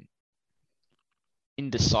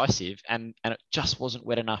indecisive, and it just wasn't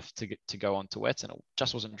wet enough to go on to wets, and it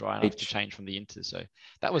just wasn't dry enough to change from the inter. So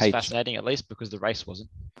that was fascinating, at least because the race wasn't.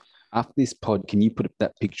 After this pod, can you put up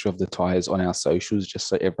that picture of the tires on our socials just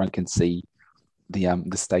so everyone can see the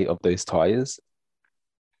state of those tires?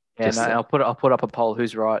 Yeah, I'll put up a poll.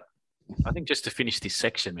 Who's right? I think just to finish this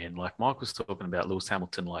section, man, like Michael's talking about Lewis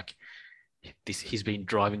Hamilton, like he's been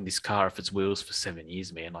driving this car off its wheels for 7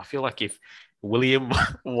 years, man. I feel like if William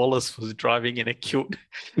Wallace was driving in a kilt,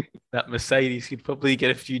 that Mercedes, he'd probably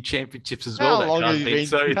get a few championships as well. How long have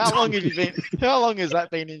you been? How long has that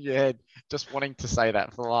been in your head? Just wanting to say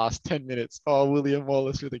that for the last 10 minutes. Oh, William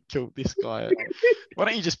Wallace would have killed this guy. Why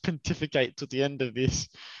don't you just pontificate to the end of this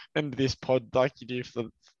pod like you do for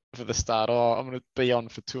the start? Oh, I'm going to be on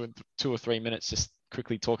for 2 or 3 minutes just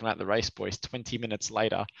quickly talking about the race, boys. 20 minutes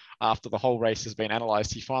later, after the whole race has been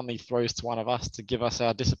analysed, he finally throws to one of us to give us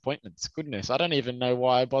our disappointments. Goodness, I don't even know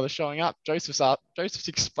why I bother showing up. Joseph's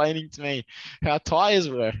explaining to me how tyres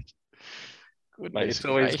work. Mate, it's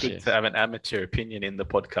always good to have an amateur opinion in the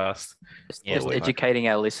podcast. Just educating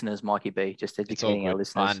our listeners, Mikey B. Just educating our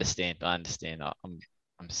listeners. I understand.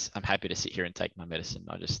 I'm happy to sit here and take my medicine.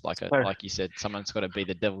 I just like you said, someone's got to be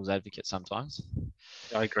the devil's advocate sometimes.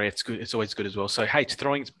 I agree. It's good. It's always good as well. So, hey,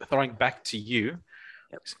 throwing back to you.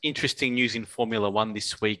 Yep. Interesting news in Formula One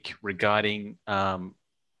this week regarding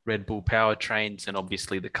Red Bull powertrains and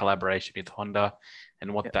obviously the collaboration with Honda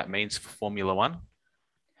and what that means for Formula One.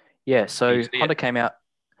 Yeah, so Honda came out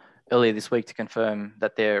earlier this week to confirm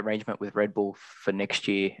that their arrangement with Red Bull for next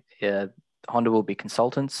year, Honda will be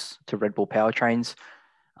consultants to Red Bull powertrains.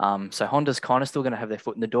 So Honda's kind of still going to have their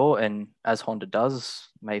foot in the door, and as Honda does,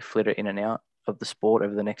 may flitter in and out of the sport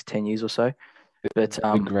over the next 10 years or so. But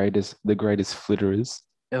the greatest flitterers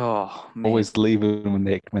oh man, always leave it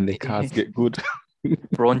when their cars get good.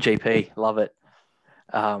 Braun GP, love it.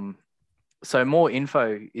 So more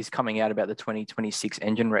info is coming out about the 2026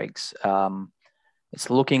 engine regs. It's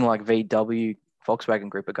looking like VW, Volkswagen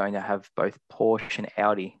Group are going to have both Porsche and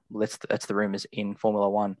Audi. That's the rumors in Formula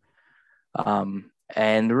One.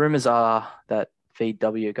 And the rumors are that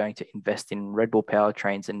VW are going to invest in Red Bull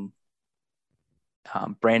powertrains and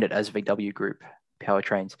brand it as VW Group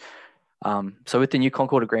powertrains. So with the new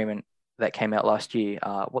Concord agreement that came out last year,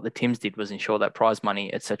 what the Tims did was ensure that prize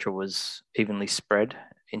money, etc., was evenly spread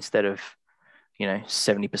instead of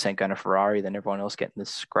 70% going to Ferrari, then everyone else getting the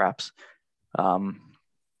scraps.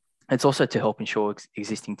 It's also to help ensure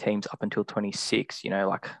existing teams up until 26,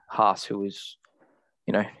 like Haas, who was,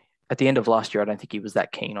 at the end of last year, I don't think he was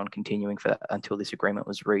that keen on continuing for that until this agreement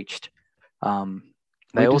was reached. Can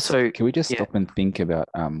we just stop and think about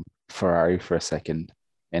Ferrari for a second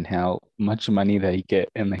and how much money they get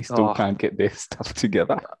and they still can't get their stuff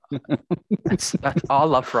together? I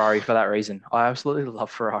love Ferrari for that reason. I absolutely love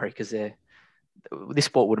Ferrari because this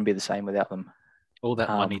sport wouldn't be the same without them. All that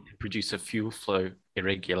money to produce a fuel flow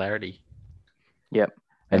irregularity. Yep.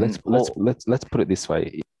 And let's put it this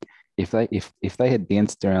way: if they had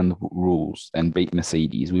danced around the rules and beat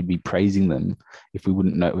Mercedes, we'd be praising them if we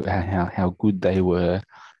wouldn't know how good they were.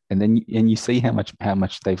 And then you see how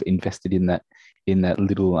much they've invested in that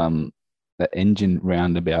little that engine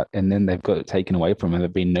roundabout, and then they've got it taken away from them.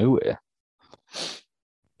 They've been nowhere.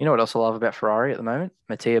 You know what else I love about Ferrari at the moment?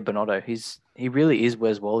 Mattia Binotto. He really is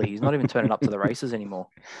Wes Wally. He's not even turning up to the races anymore.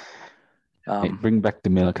 Hey, bring back the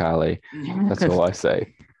Milicale. That's all I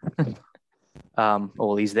say.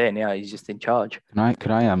 Well, he's there now. He's just in charge.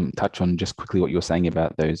 Could I touch on just quickly what you're saying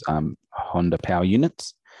about those Honda power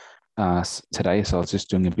units today? So I was just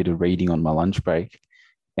doing a bit of reading on my lunch break,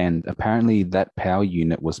 and apparently that power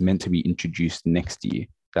unit was meant to be introduced next year.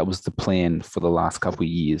 That was the plan for the last couple of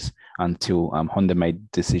years until Honda made the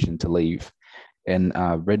decision to leave. And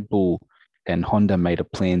Red Bull and Honda made a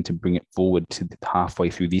plan to bring it forward to halfway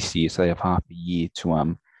through this year. So they have half a year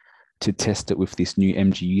to test it with this new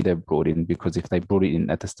MGU they've brought in, because if they brought it in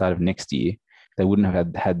at the start of next year, they wouldn't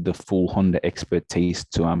have had the full Honda expertise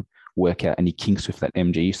to work out any kinks with that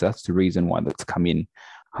MGU. So that's the reason why that's come in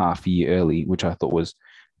half a year early, which I thought was,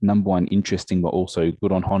 number one, interesting, but also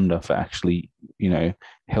good on Honda for actually,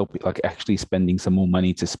 help, like actually spending some more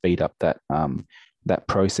money to speed up that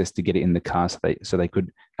process to get it in the car, so they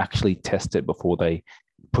could actually test it before they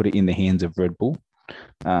put it in the hands of Red Bull,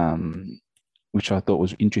 which I thought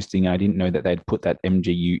was interesting. I didn't know that they'd put that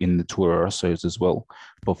MGU in the Toro Rossos as well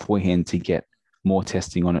beforehand to get more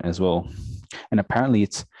testing on it as well. And apparently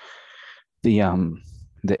it's the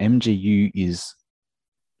MGU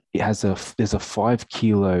there's a 5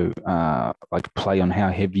 kilo play on how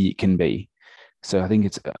heavy it can be. So I think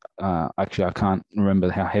it's actually, I can't remember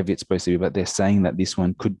how heavy it's supposed to be, but they're saying that this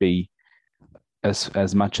one could be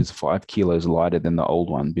as much as 5 kilos lighter than the old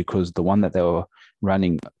one, because the one that they were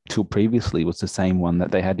running till previously was the same one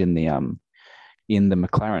that they had in the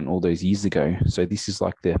McLaren all those years ago. So this is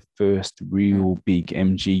like their first real big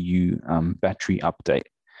MGU battery update.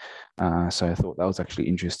 So I thought that was actually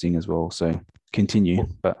interesting as well. So continue,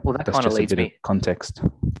 but that that's just a bit of context.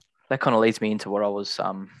 That kind of leads me into what I was.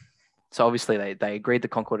 So obviously they agreed the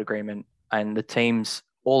Concord agreement, and the teams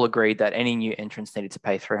all agreed that any new entrants needed to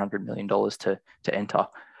pay $300 million to enter,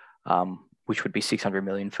 which would be $600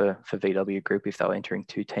 million for VW Group if they were entering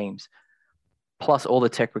 2 teams, plus all the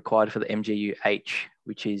tech required for the MGU-H,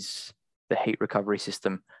 which is the heat recovery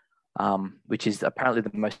system, which is apparently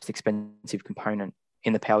the most expensive component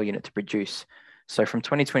in the power unit to produce. So from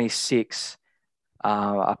 2026,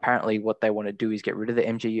 apparently what they want to do is get rid of the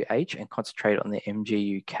MGU-H and concentrate on the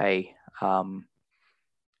MGU-K.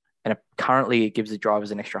 And currently it gives the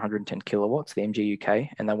drivers an extra 110 kilowatts, the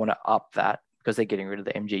MGU-K, and they want to up that because they're getting rid of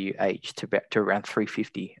the MGU-H to around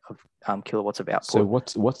 350 of kilowatts of output. So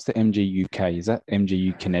what's the MGU-K? Is that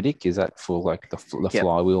MGU kinetic? Is that for like the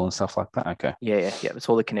flywheel and stuff like that? Okay. Yeah. It's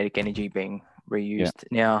all the kinetic energy being reused.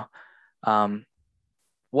 Yeah. Now,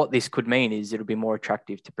 what this could mean is it'll be more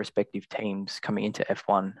attractive to prospective teams coming into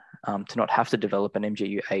F1 to not have to develop an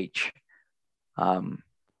MGU-H.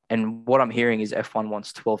 And what I'm hearing is F1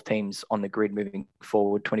 wants 12 teams on the grid moving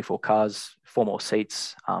forward, 24 cars, 4 more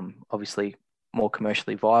seats, obviously more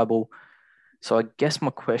commercially viable. So I guess my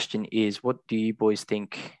question is, what do you boys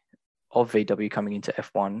think of VW coming into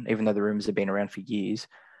F1, even though the rumors have been around for years,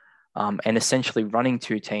 and essentially running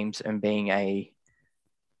 2 teams and being a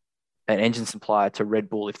an engine supplier to Red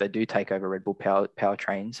Bull if they do take over Red Bull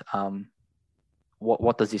powertrains.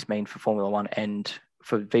 What does this mean for Formula One and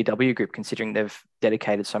for VW Group, considering they've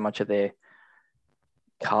dedicated so much of their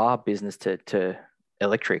car business to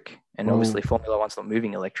electric, and obviously Formula One's not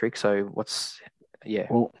moving electric. So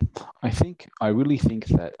Well, I really think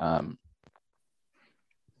that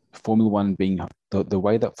Formula One being the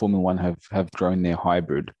way that Formula One have grown their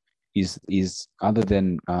hybrid is other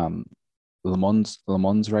than Le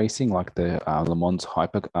Mans racing, like the Le Mans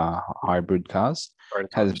hybrid cars,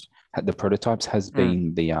 the prototypes has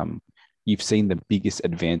been the you've seen the biggest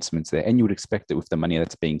advancements there, and you would expect it with the money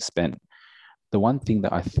that's being spent. The one thing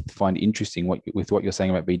that I find interesting with what you're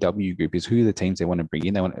saying about VW Group is who are the teams they want to bring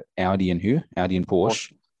in. They want Audi and who? Audi and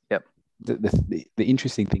Porsche. Yep. The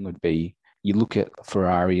interesting thing would be you look at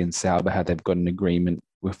Ferrari and Sauber, how they've got an agreement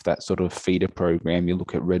with that sort of feeder program. You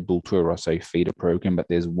look at Red Bull Toro Rosso feeder program, but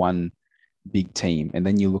there's one big team. And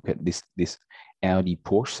then you look at this Audi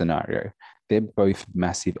Porsche scenario. They're both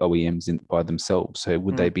massive OEMs by themselves. So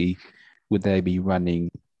would they be running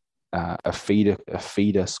a feeder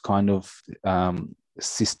kind of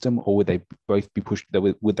system, or would they both be pushed?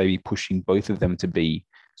 Would they be pushing both of them to be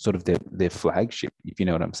sort of their flagship? If you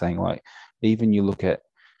know what I'm saying. Like, even you look at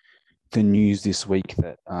the news this week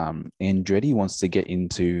that Andretti wants to get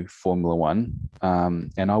into Formula One,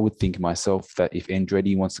 and I would think myself that if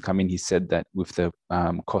Andretti wants to come in, he said that with the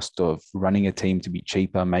cost of running a team to be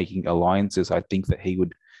cheaper, making alliances, I think that he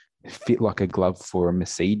would fit like a glove for a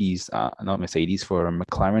Mercedes, for a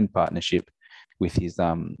McLaren partnership with his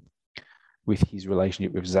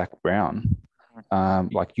relationship with Zach Brown.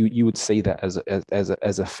 Like you would see that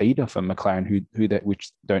as a feeder for McLaren,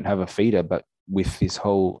 which don't have a feeder, but with this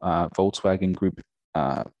whole Volkswagen group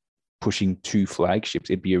pushing two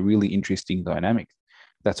flagships, it'd be a really interesting dynamic.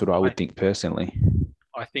 That's what I would think personally.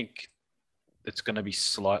 I think it's going to be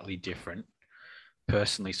slightly different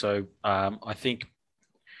personally. So I think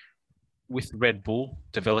with Red Bull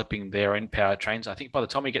developing their own powertrains, I think by the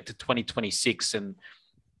time we get to 2026 and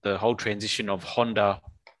the whole transition of Honda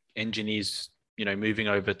engineers, moving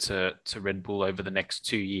over to Red Bull over the next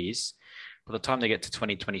 2 years, by the time they get to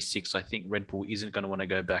 2026, I think Red Bull isn't going to want to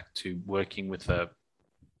go back to working with an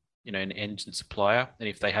engine supplier. And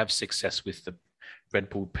if they have success with the Red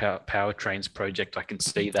Bull powertrains project, I can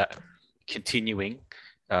see that continuing,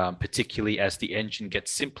 particularly as the engine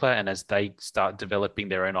gets simpler and as they start developing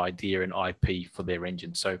their own idea and IP for their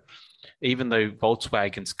engine. So even though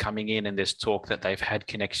Volkswagen's coming in and there's talk that they've had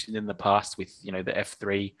connection in the past with, the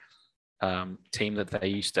F3 team that they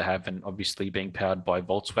used to have, and obviously being powered by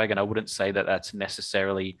Volkswagen, I wouldn't say that that's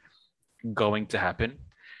necessarily going to happen.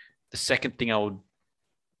 The second thing I would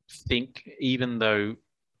think, even though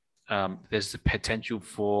there's the potential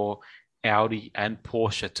for Audi and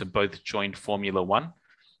Porsche to both join Formula One,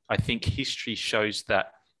 I think history shows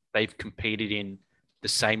that they've competed in the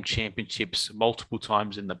same championships multiple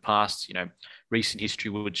times in the past. Recent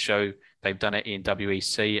history would show they've done it in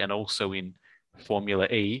WEC and also in Formula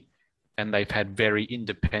E, and they've had very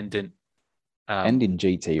independent and in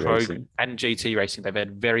GT racing. And GT racing, they've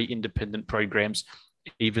had very independent programs,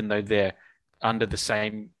 even though they're under the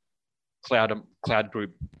same cloud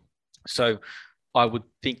group. So I would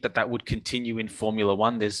think that would continue in Formula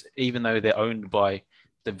One. Even though they're owned by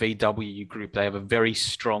the VW group, they have a very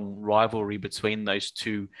strong rivalry between those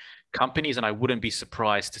two companies, and I wouldn't be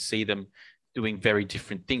surprised to see them doing very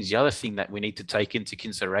different things. The other thing that we need to take into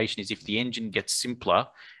consideration is if the engine gets simpler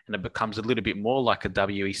and it becomes a little bit more like a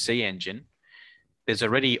WEC engine, there's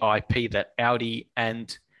already IP that Audi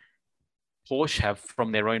and Porsche have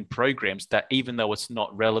from their own programs that, even though it's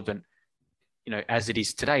not relevant, as it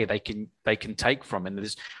is today, they can take from. And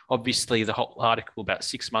there's obviously the whole article about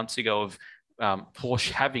 6 months ago of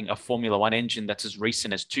Porsche having a Formula One engine that's as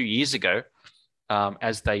recent as 2 years ago,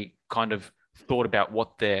 as they kind of thought about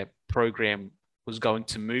what their program was going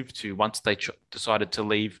to move to once they decided to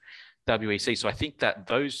leave WEC. So I think that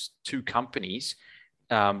those two companies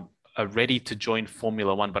are ready to join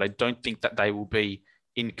Formula One, but I don't think that they will be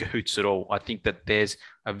in cahoots at all. I think that there's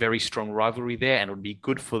a very strong rivalry there, and it would be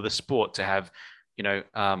good for the sport to have,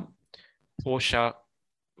 Porsche,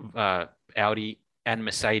 Audi, and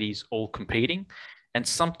Mercedes all competing. And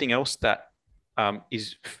something else that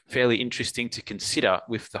is fairly interesting to consider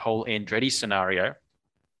with the whole Andretti scenario,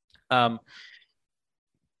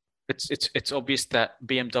 it's obvious that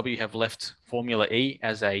BMW have left Formula E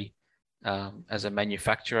as a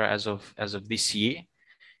manufacturer as of this year.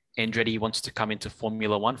 Andretti wants to come into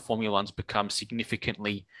Formula One. Formula One's become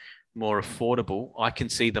significantly more affordable. I can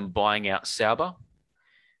see them buying out Sauber,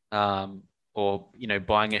 or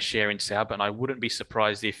buying a share in Sauber, and I wouldn't be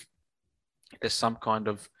surprised if there's some kind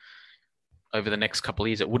of over the next couple of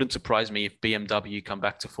years. It wouldn't surprise me if BMW come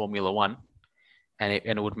back to Formula One, and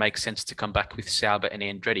it would make sense to come back with Sauber and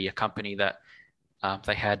Andretti, a company that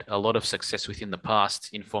they had a lot of success with in the past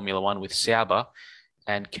in Formula One with Sauber,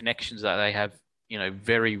 and connections that they have,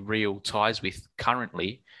 very real ties with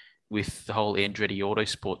currently with the whole Andretti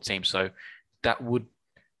Autosport team. So that would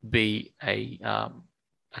be a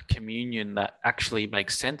communion that actually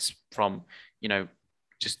makes sense from,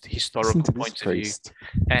 just historical points of view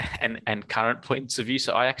and current points of view.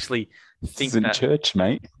 So I actually think that church,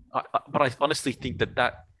 mate. But I honestly think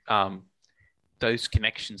that those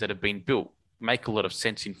connections that have been built make a lot of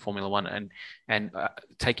sense in Formula One, and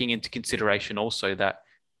taking into consideration also that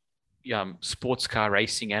sports car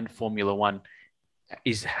racing and Formula One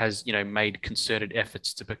has made concerted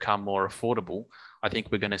efforts to become more affordable. I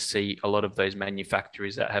think we're going to see a lot of those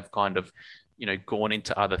manufacturers that have kind of gone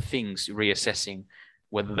into other things reassessing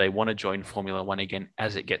whether they want to join Formula One again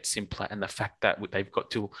as it gets simpler, and the fact that they've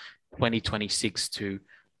got till 2026 to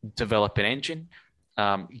develop an engine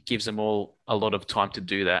gives them all a lot of time to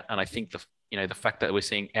do that. And I think the fact that we're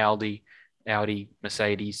seeing Audi,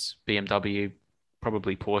 Mercedes, BMW,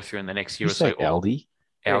 probably Porsche in the next year or so. Audi.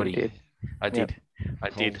 I did.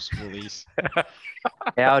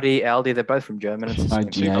 Audi, they're both from Germany. It's all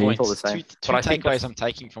the same. Two takeaways I'm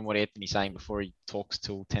taking from what Anthony's saying before he talks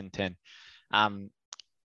till 10:10.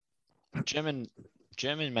 German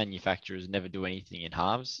manufacturers never do anything in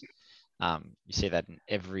halves. You see that in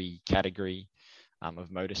every category of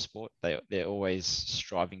motorsport. They're always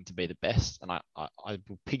striving to be the best. And I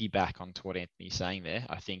will piggyback onto what Anthony's saying there.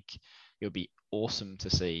 I think it would be awesome to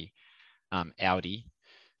see Audi,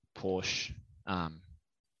 Porsche,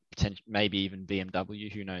 maybe even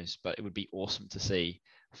BMW, who knows, but it would be awesome to see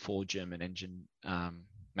 4 German engine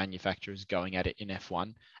manufacturers going at it in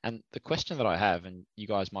F1. And the question that I have, and you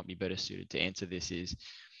guys might be better suited to answer this, is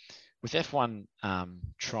with F1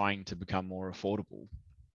 trying to become more affordable,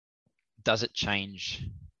 does it change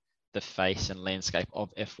the face and landscape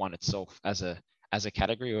of F1 itself as a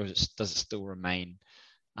category, or does it still remain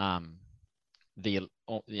the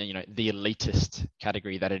elitist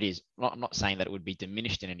category that it is? I'm not saying that it would be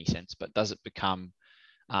diminished in any sense, but does it become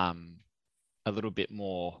a little bit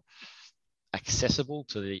more accessible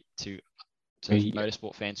to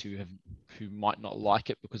motorsport fans who might not like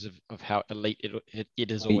it because of how elite it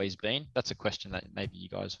has always been? That's a question that maybe you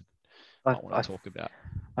guys might want to talk about.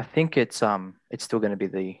 I think it's still going to be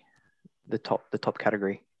the top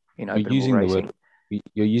category.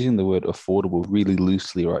 You're using the word affordable really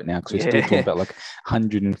loosely right now, because we're still talking about like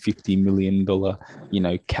 $150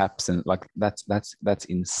 million, caps, and like that's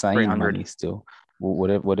insane money still,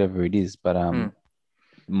 whatever it is. But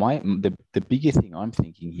the bigger thing I'm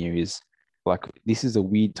thinking here is, like, this is a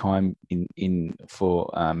weird time for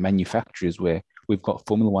manufacturers, where we've got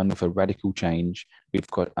Formula One with a radical change, we've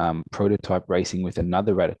got prototype racing with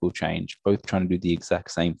another radical change, both trying to do the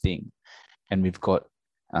exact same thing, and we've got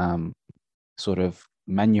sort of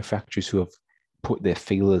manufacturers who have put their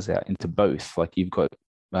feelers out into both. Like, you've got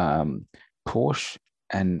Porsche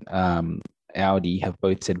and Audi have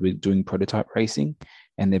both said we're doing prototype racing,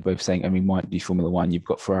 and they're both saying, and we might do Formula One. You've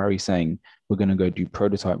got Ferrari saying we're going to go do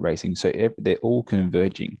prototype racing. So they're all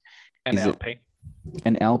converging. And Alpine.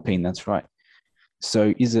 And Alpine, that's right.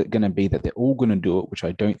 So is it going to be that they're all going to do it, which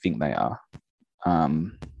I don't think they are?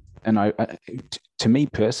 And to me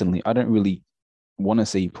personally, I don't really want to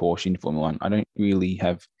see Porsche in Formula One. I don't really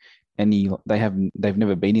have any. They've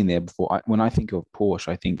never been in there before. When I think of Porsche,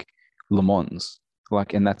 I think Le Mans.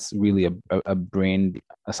 And that's really a brand,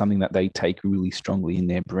 something that they take really strongly in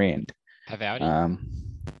their brand. Have Audi?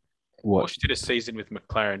 Porsche did a season with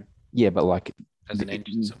McLaren. Yeah, but as an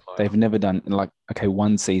engine supplier, they've never done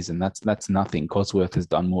one season. That's nothing. Cosworth has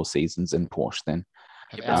done more seasons than Porsche. Then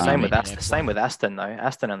same with Aston though.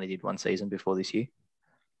 Aston only did one season before this year.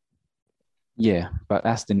 Yeah, but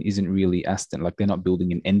Aston isn't really Aston. Like, they're not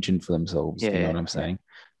building an engine for themselves. You know what I'm saying?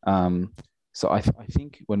 So I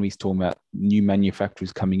think when we talk about new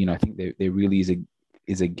manufacturers coming in, I think there really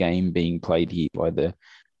is a game being played here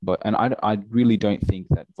and I really don't think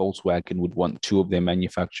that Volkswagen would want 2 of their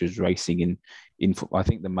manufacturers racing in. I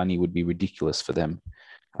think the money would be ridiculous for them.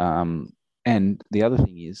 And the other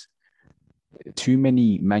thing is, too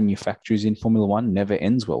many manufacturers in Formula One never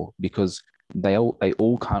ends well, because they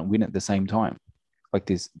all can't win at the same time. Like,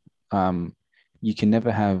 this, you can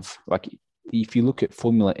never have, like, if you look at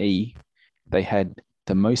Formula E, they had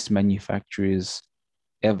the most manufacturers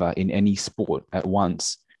ever in any sport at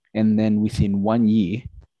once. And then within 1 year,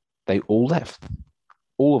 they all left,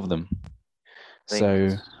 all of them. So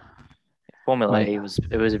Formula E was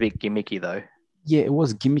a bit gimmicky though. yeah, it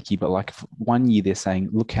was gimmicky, but like 1 year they're saying,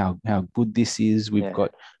 look how good this is. We've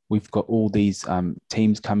got all these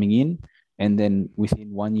teams coming in, and then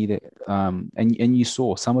within 1 year, and you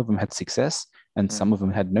saw some of them had success and some of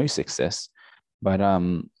them had no success. But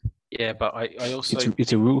yeah, but I also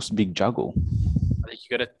it's a real big juggle. I think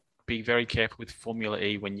you got to be very careful with Formula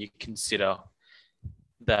E when you consider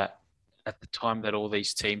that at the time that all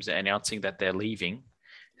these teams are announcing that they're leaving,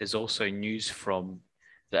 there's also news from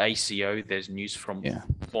the ACO, there's news from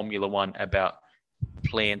Formula One about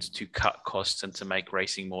plans to cut costs and to make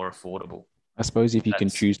racing more affordable. I suppose if you can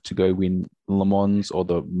choose to go win Le Mans or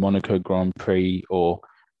the Monaco Grand Prix or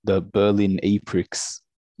the Berlin E-Prix,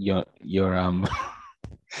 you're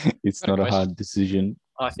it's not a hard decision.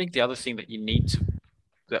 I think the other thing that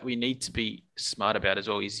we need to be smart about as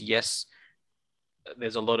well is, yes,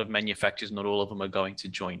 there's a lot of manufacturers, not all of them are going to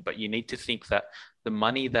join, but you need to think that the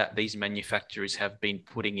money that these manufacturers have been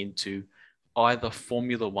putting into either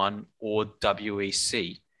Formula One or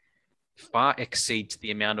WEC far exceeds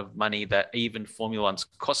the amount of money that even Formula One's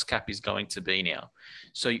cost cap is going to be now.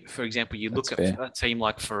 So, for example, you look at a team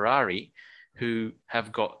like Ferrari, who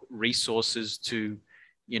have got resources to,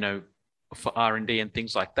 for R&D and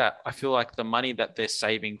things like that. I feel like the money that they're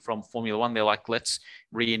saving from Formula One, they're like, let's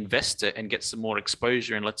reinvest it and get some more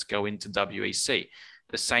exposure and let's go into WEC.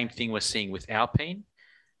 The same thing we're seeing with Alpine,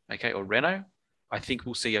 or Renault. I think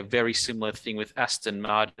we'll see a very similar thing with Aston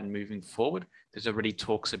Martin moving forward. There's already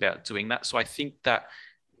talks about doing that. So I think that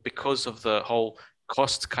because of the whole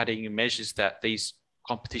cost-cutting measures that these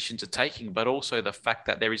competitions are taking, but also the fact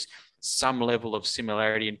that there is some level of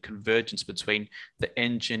similarity and convergence between the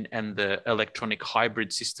engine and the electronic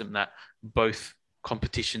hybrid system that both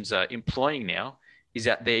competitions are employing now, is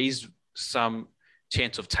that there is some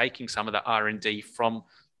chance of taking some of the R&D from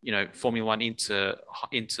Formula One into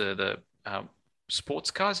the sports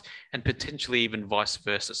cars, and potentially even vice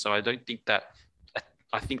versa. So I think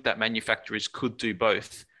that manufacturers could do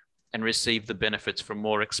both and receive the benefits from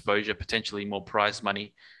more exposure, potentially more prize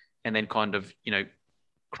money, and then kind of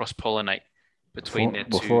cross-pollinate between their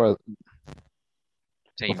two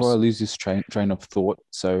teams. Before I lose this train of thought,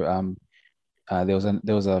 so there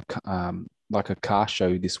was a like a car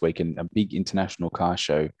show this week, and a big international car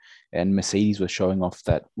show, and Mercedes was showing off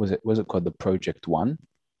that was it called the Project One,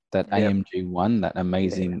 that AMG One, that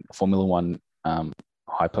amazing Formula One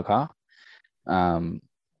hypercar.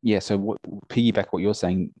 So piggyback what you're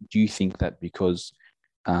saying, do you think that because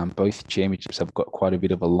both championships have got quite a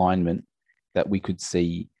bit of alignment, that we could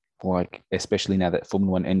see, like, especially now that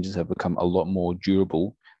Formula One engines have become a lot more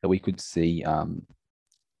durable, that we could see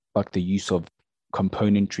like the use of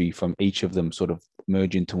componentry from each of them sort of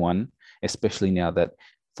merge into one, especially now that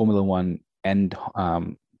Formula One and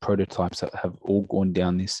prototypes have all gone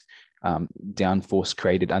down this downforce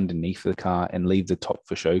created underneath the car and leave the top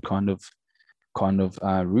for show kind of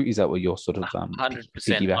route. Is that what you're sort of 100%?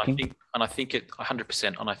 piggybacking? I think it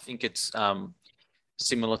 100%, and I think it's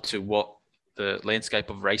similar to what the landscape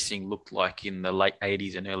of racing looked like in the late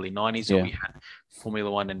 80s and early 90s, where we had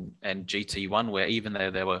Formula One and GT1, where even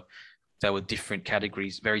though there were different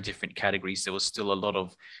categories, very different categories, there was still a lot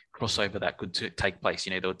of crossover that could take place.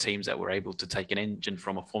 There were teams that were able to take an engine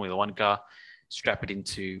from a Formula One car, strap it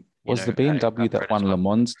into. Was the BMW that won Le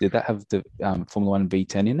Mans, did that have the Formula One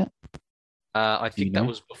V10 in it? I think that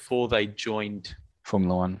was before they joined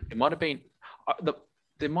Formula One. It might have been.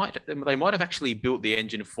 They might have actually built the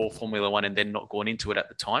engine for Formula One and then not gone into it at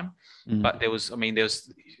the time. But there was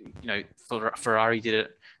Ferrari did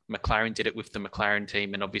it, McLaren did it with the McLaren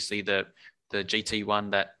team, and obviously the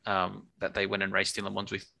GT1 that they went and raced in Le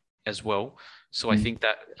Mans with as well. So I think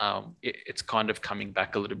that it's kind of coming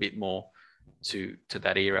back a little bit more to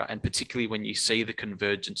that era, and particularly when you see the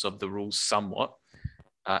convergence of the rules somewhat,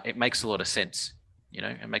 it makes a lot of sense.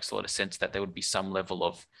 It makes a lot of sense that there would be some level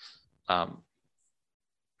of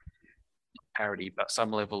parity, but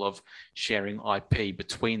some level of sharing IP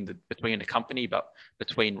between a company, but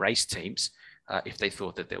between race teams, if they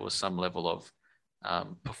thought that there was some level of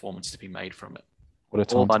performance to be made from it. What a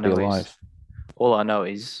time to be alive. All I know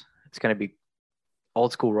is it's going to be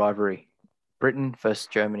old school rivalry, Britain versus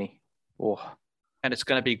Germany. And it's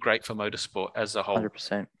going to be great for motorsport as a whole.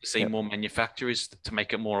 100%. To see more manufacturers, to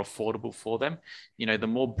make it more affordable for them. The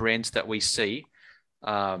more brands that we see,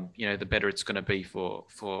 the better it's going to be for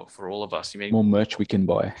all of us. More merch we can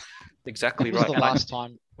buy. Exactly right.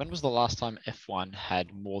 When was the last time F1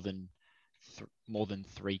 had more than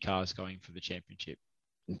 3 cars going for the championship?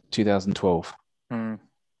 2012.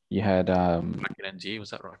 You had Raikkonen.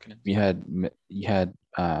 Was that Raikkonen? You had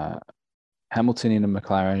Hamilton in a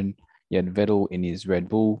McLaren. You had Vettel in his Red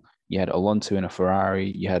Bull. You had Alonso in a Ferrari.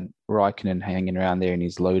 You had Raikkonen hanging around there in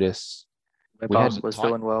his Lotus. Webber was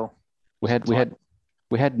doing well. We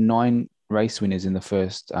had 9 race winners in the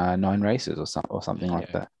first 9 races or something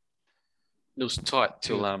like that. It was tight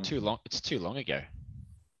till too long. It's too long ago.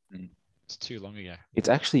 Mm. It's too long ago. It's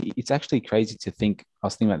actually crazy to think. I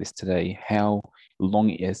was thinking about this today. How long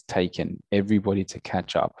it has taken everybody to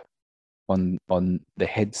catch up on the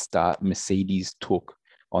head start Mercedes took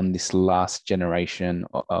on this last generation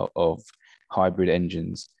of hybrid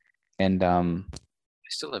engines, and they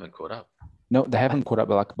still haven't caught up. No, they haven't caught up.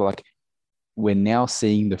 But like we're now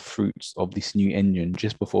seeing the fruits of this new engine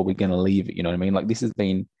just before we're going to leave it. You know what I mean? Like this has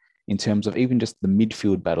been, in terms of even just the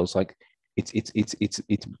midfield battles, like it's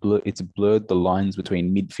blurred the lines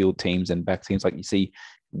between midfield teams and back teams. Like you see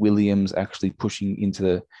Williams actually pushing into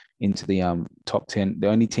the top 10. The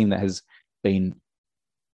only team that has been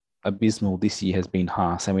abysmal this year has been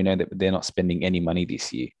Haas, and we know that they're not spending any money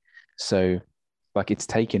this year. So like it's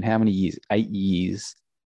taken how many years? 8 years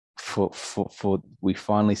for we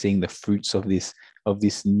finally seeing the fruits of this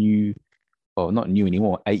new, or not new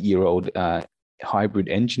anymore, 8-year-old hybrid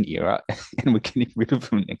engine era, and we're getting rid of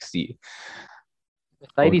them next year.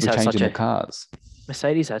 Mercedes had changing the cars.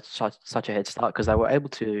 Mercedes had such a head start because they were able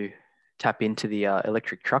to tap into the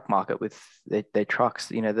electric truck market with their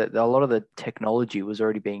trucks. You know, a lot of the technology was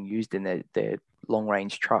already being used in their long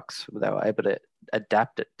range trucks. They were able to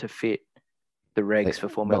adapt it to fit the regs for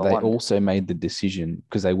Formula 1. But they also made the decision,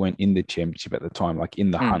 because they weren't in the championship at the time, like in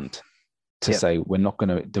the hunt, to say we're not going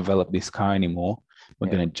to develop this car anymore. We're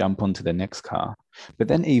going to jump onto the next car. But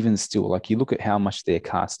then even still, like you look at how much their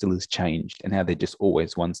car still has changed and how they're just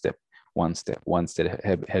always one step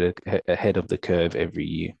ahead of the curve every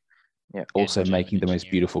year. Yeah. Also making the most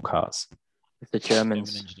beautiful cars. The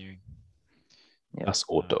Germans. Engineering. Das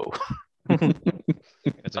Auto.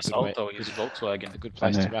 Das Auto is Volkswagen. A good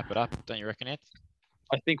place to wrap it up, don't you reckon, Ed?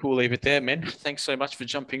 I think we'll leave it there, man. Thanks so much for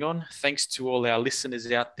jumping on. Thanks to all our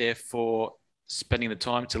listeners out there for spending the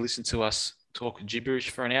time to listen to us talk gibberish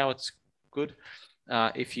for an hour. It's good.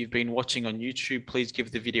 If you've been watching on YouTube, please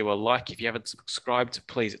give the video a like. If you haven't subscribed,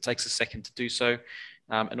 please, it takes a second to do so.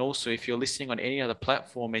 And also, if you're listening on any other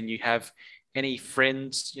platform and you have any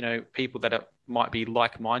friends, people that might be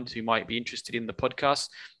like-minded, who might be interested in the podcast,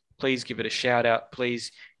 please give it a shout out.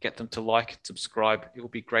 Please get them to like and subscribe. It will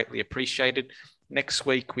be greatly appreciated. Next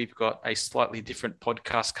week, we've got a slightly different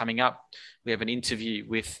podcast coming up. We have an interview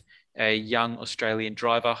with a young Australian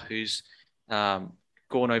driver who's gone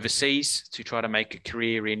overseas to try to make a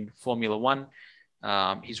career in Formula One.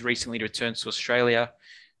 He's recently returned to Australia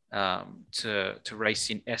to race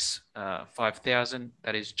in S5000.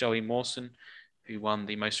 That is Joey Mawson, who won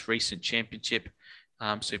the most recent championship.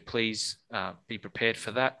 So please be prepared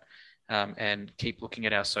for that, and keep looking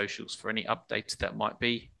at our socials for any updates that might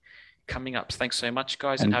be coming up. Thanks so much,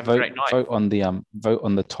 guys, and have a great night. Vote on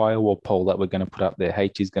the tire wall poll that we're going to put up there.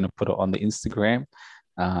 H is going to put it on the Instagram.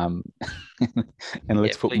 And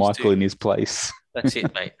let's put Michael in his place. That's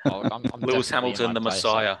it, mate. I'm Lewis Hamilton, the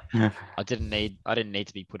Messiah. I didn't need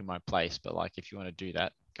to be put in my place, but like if you want to do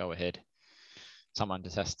that, go ahead. Someone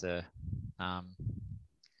just has to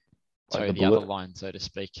toe the other line, so to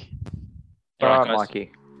speak. All right,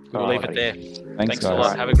 Mikey. We'll leave it there. Thanks a guys.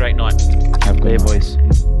 lot. Have a great night. Have a good night. Boys.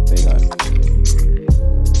 See you guys.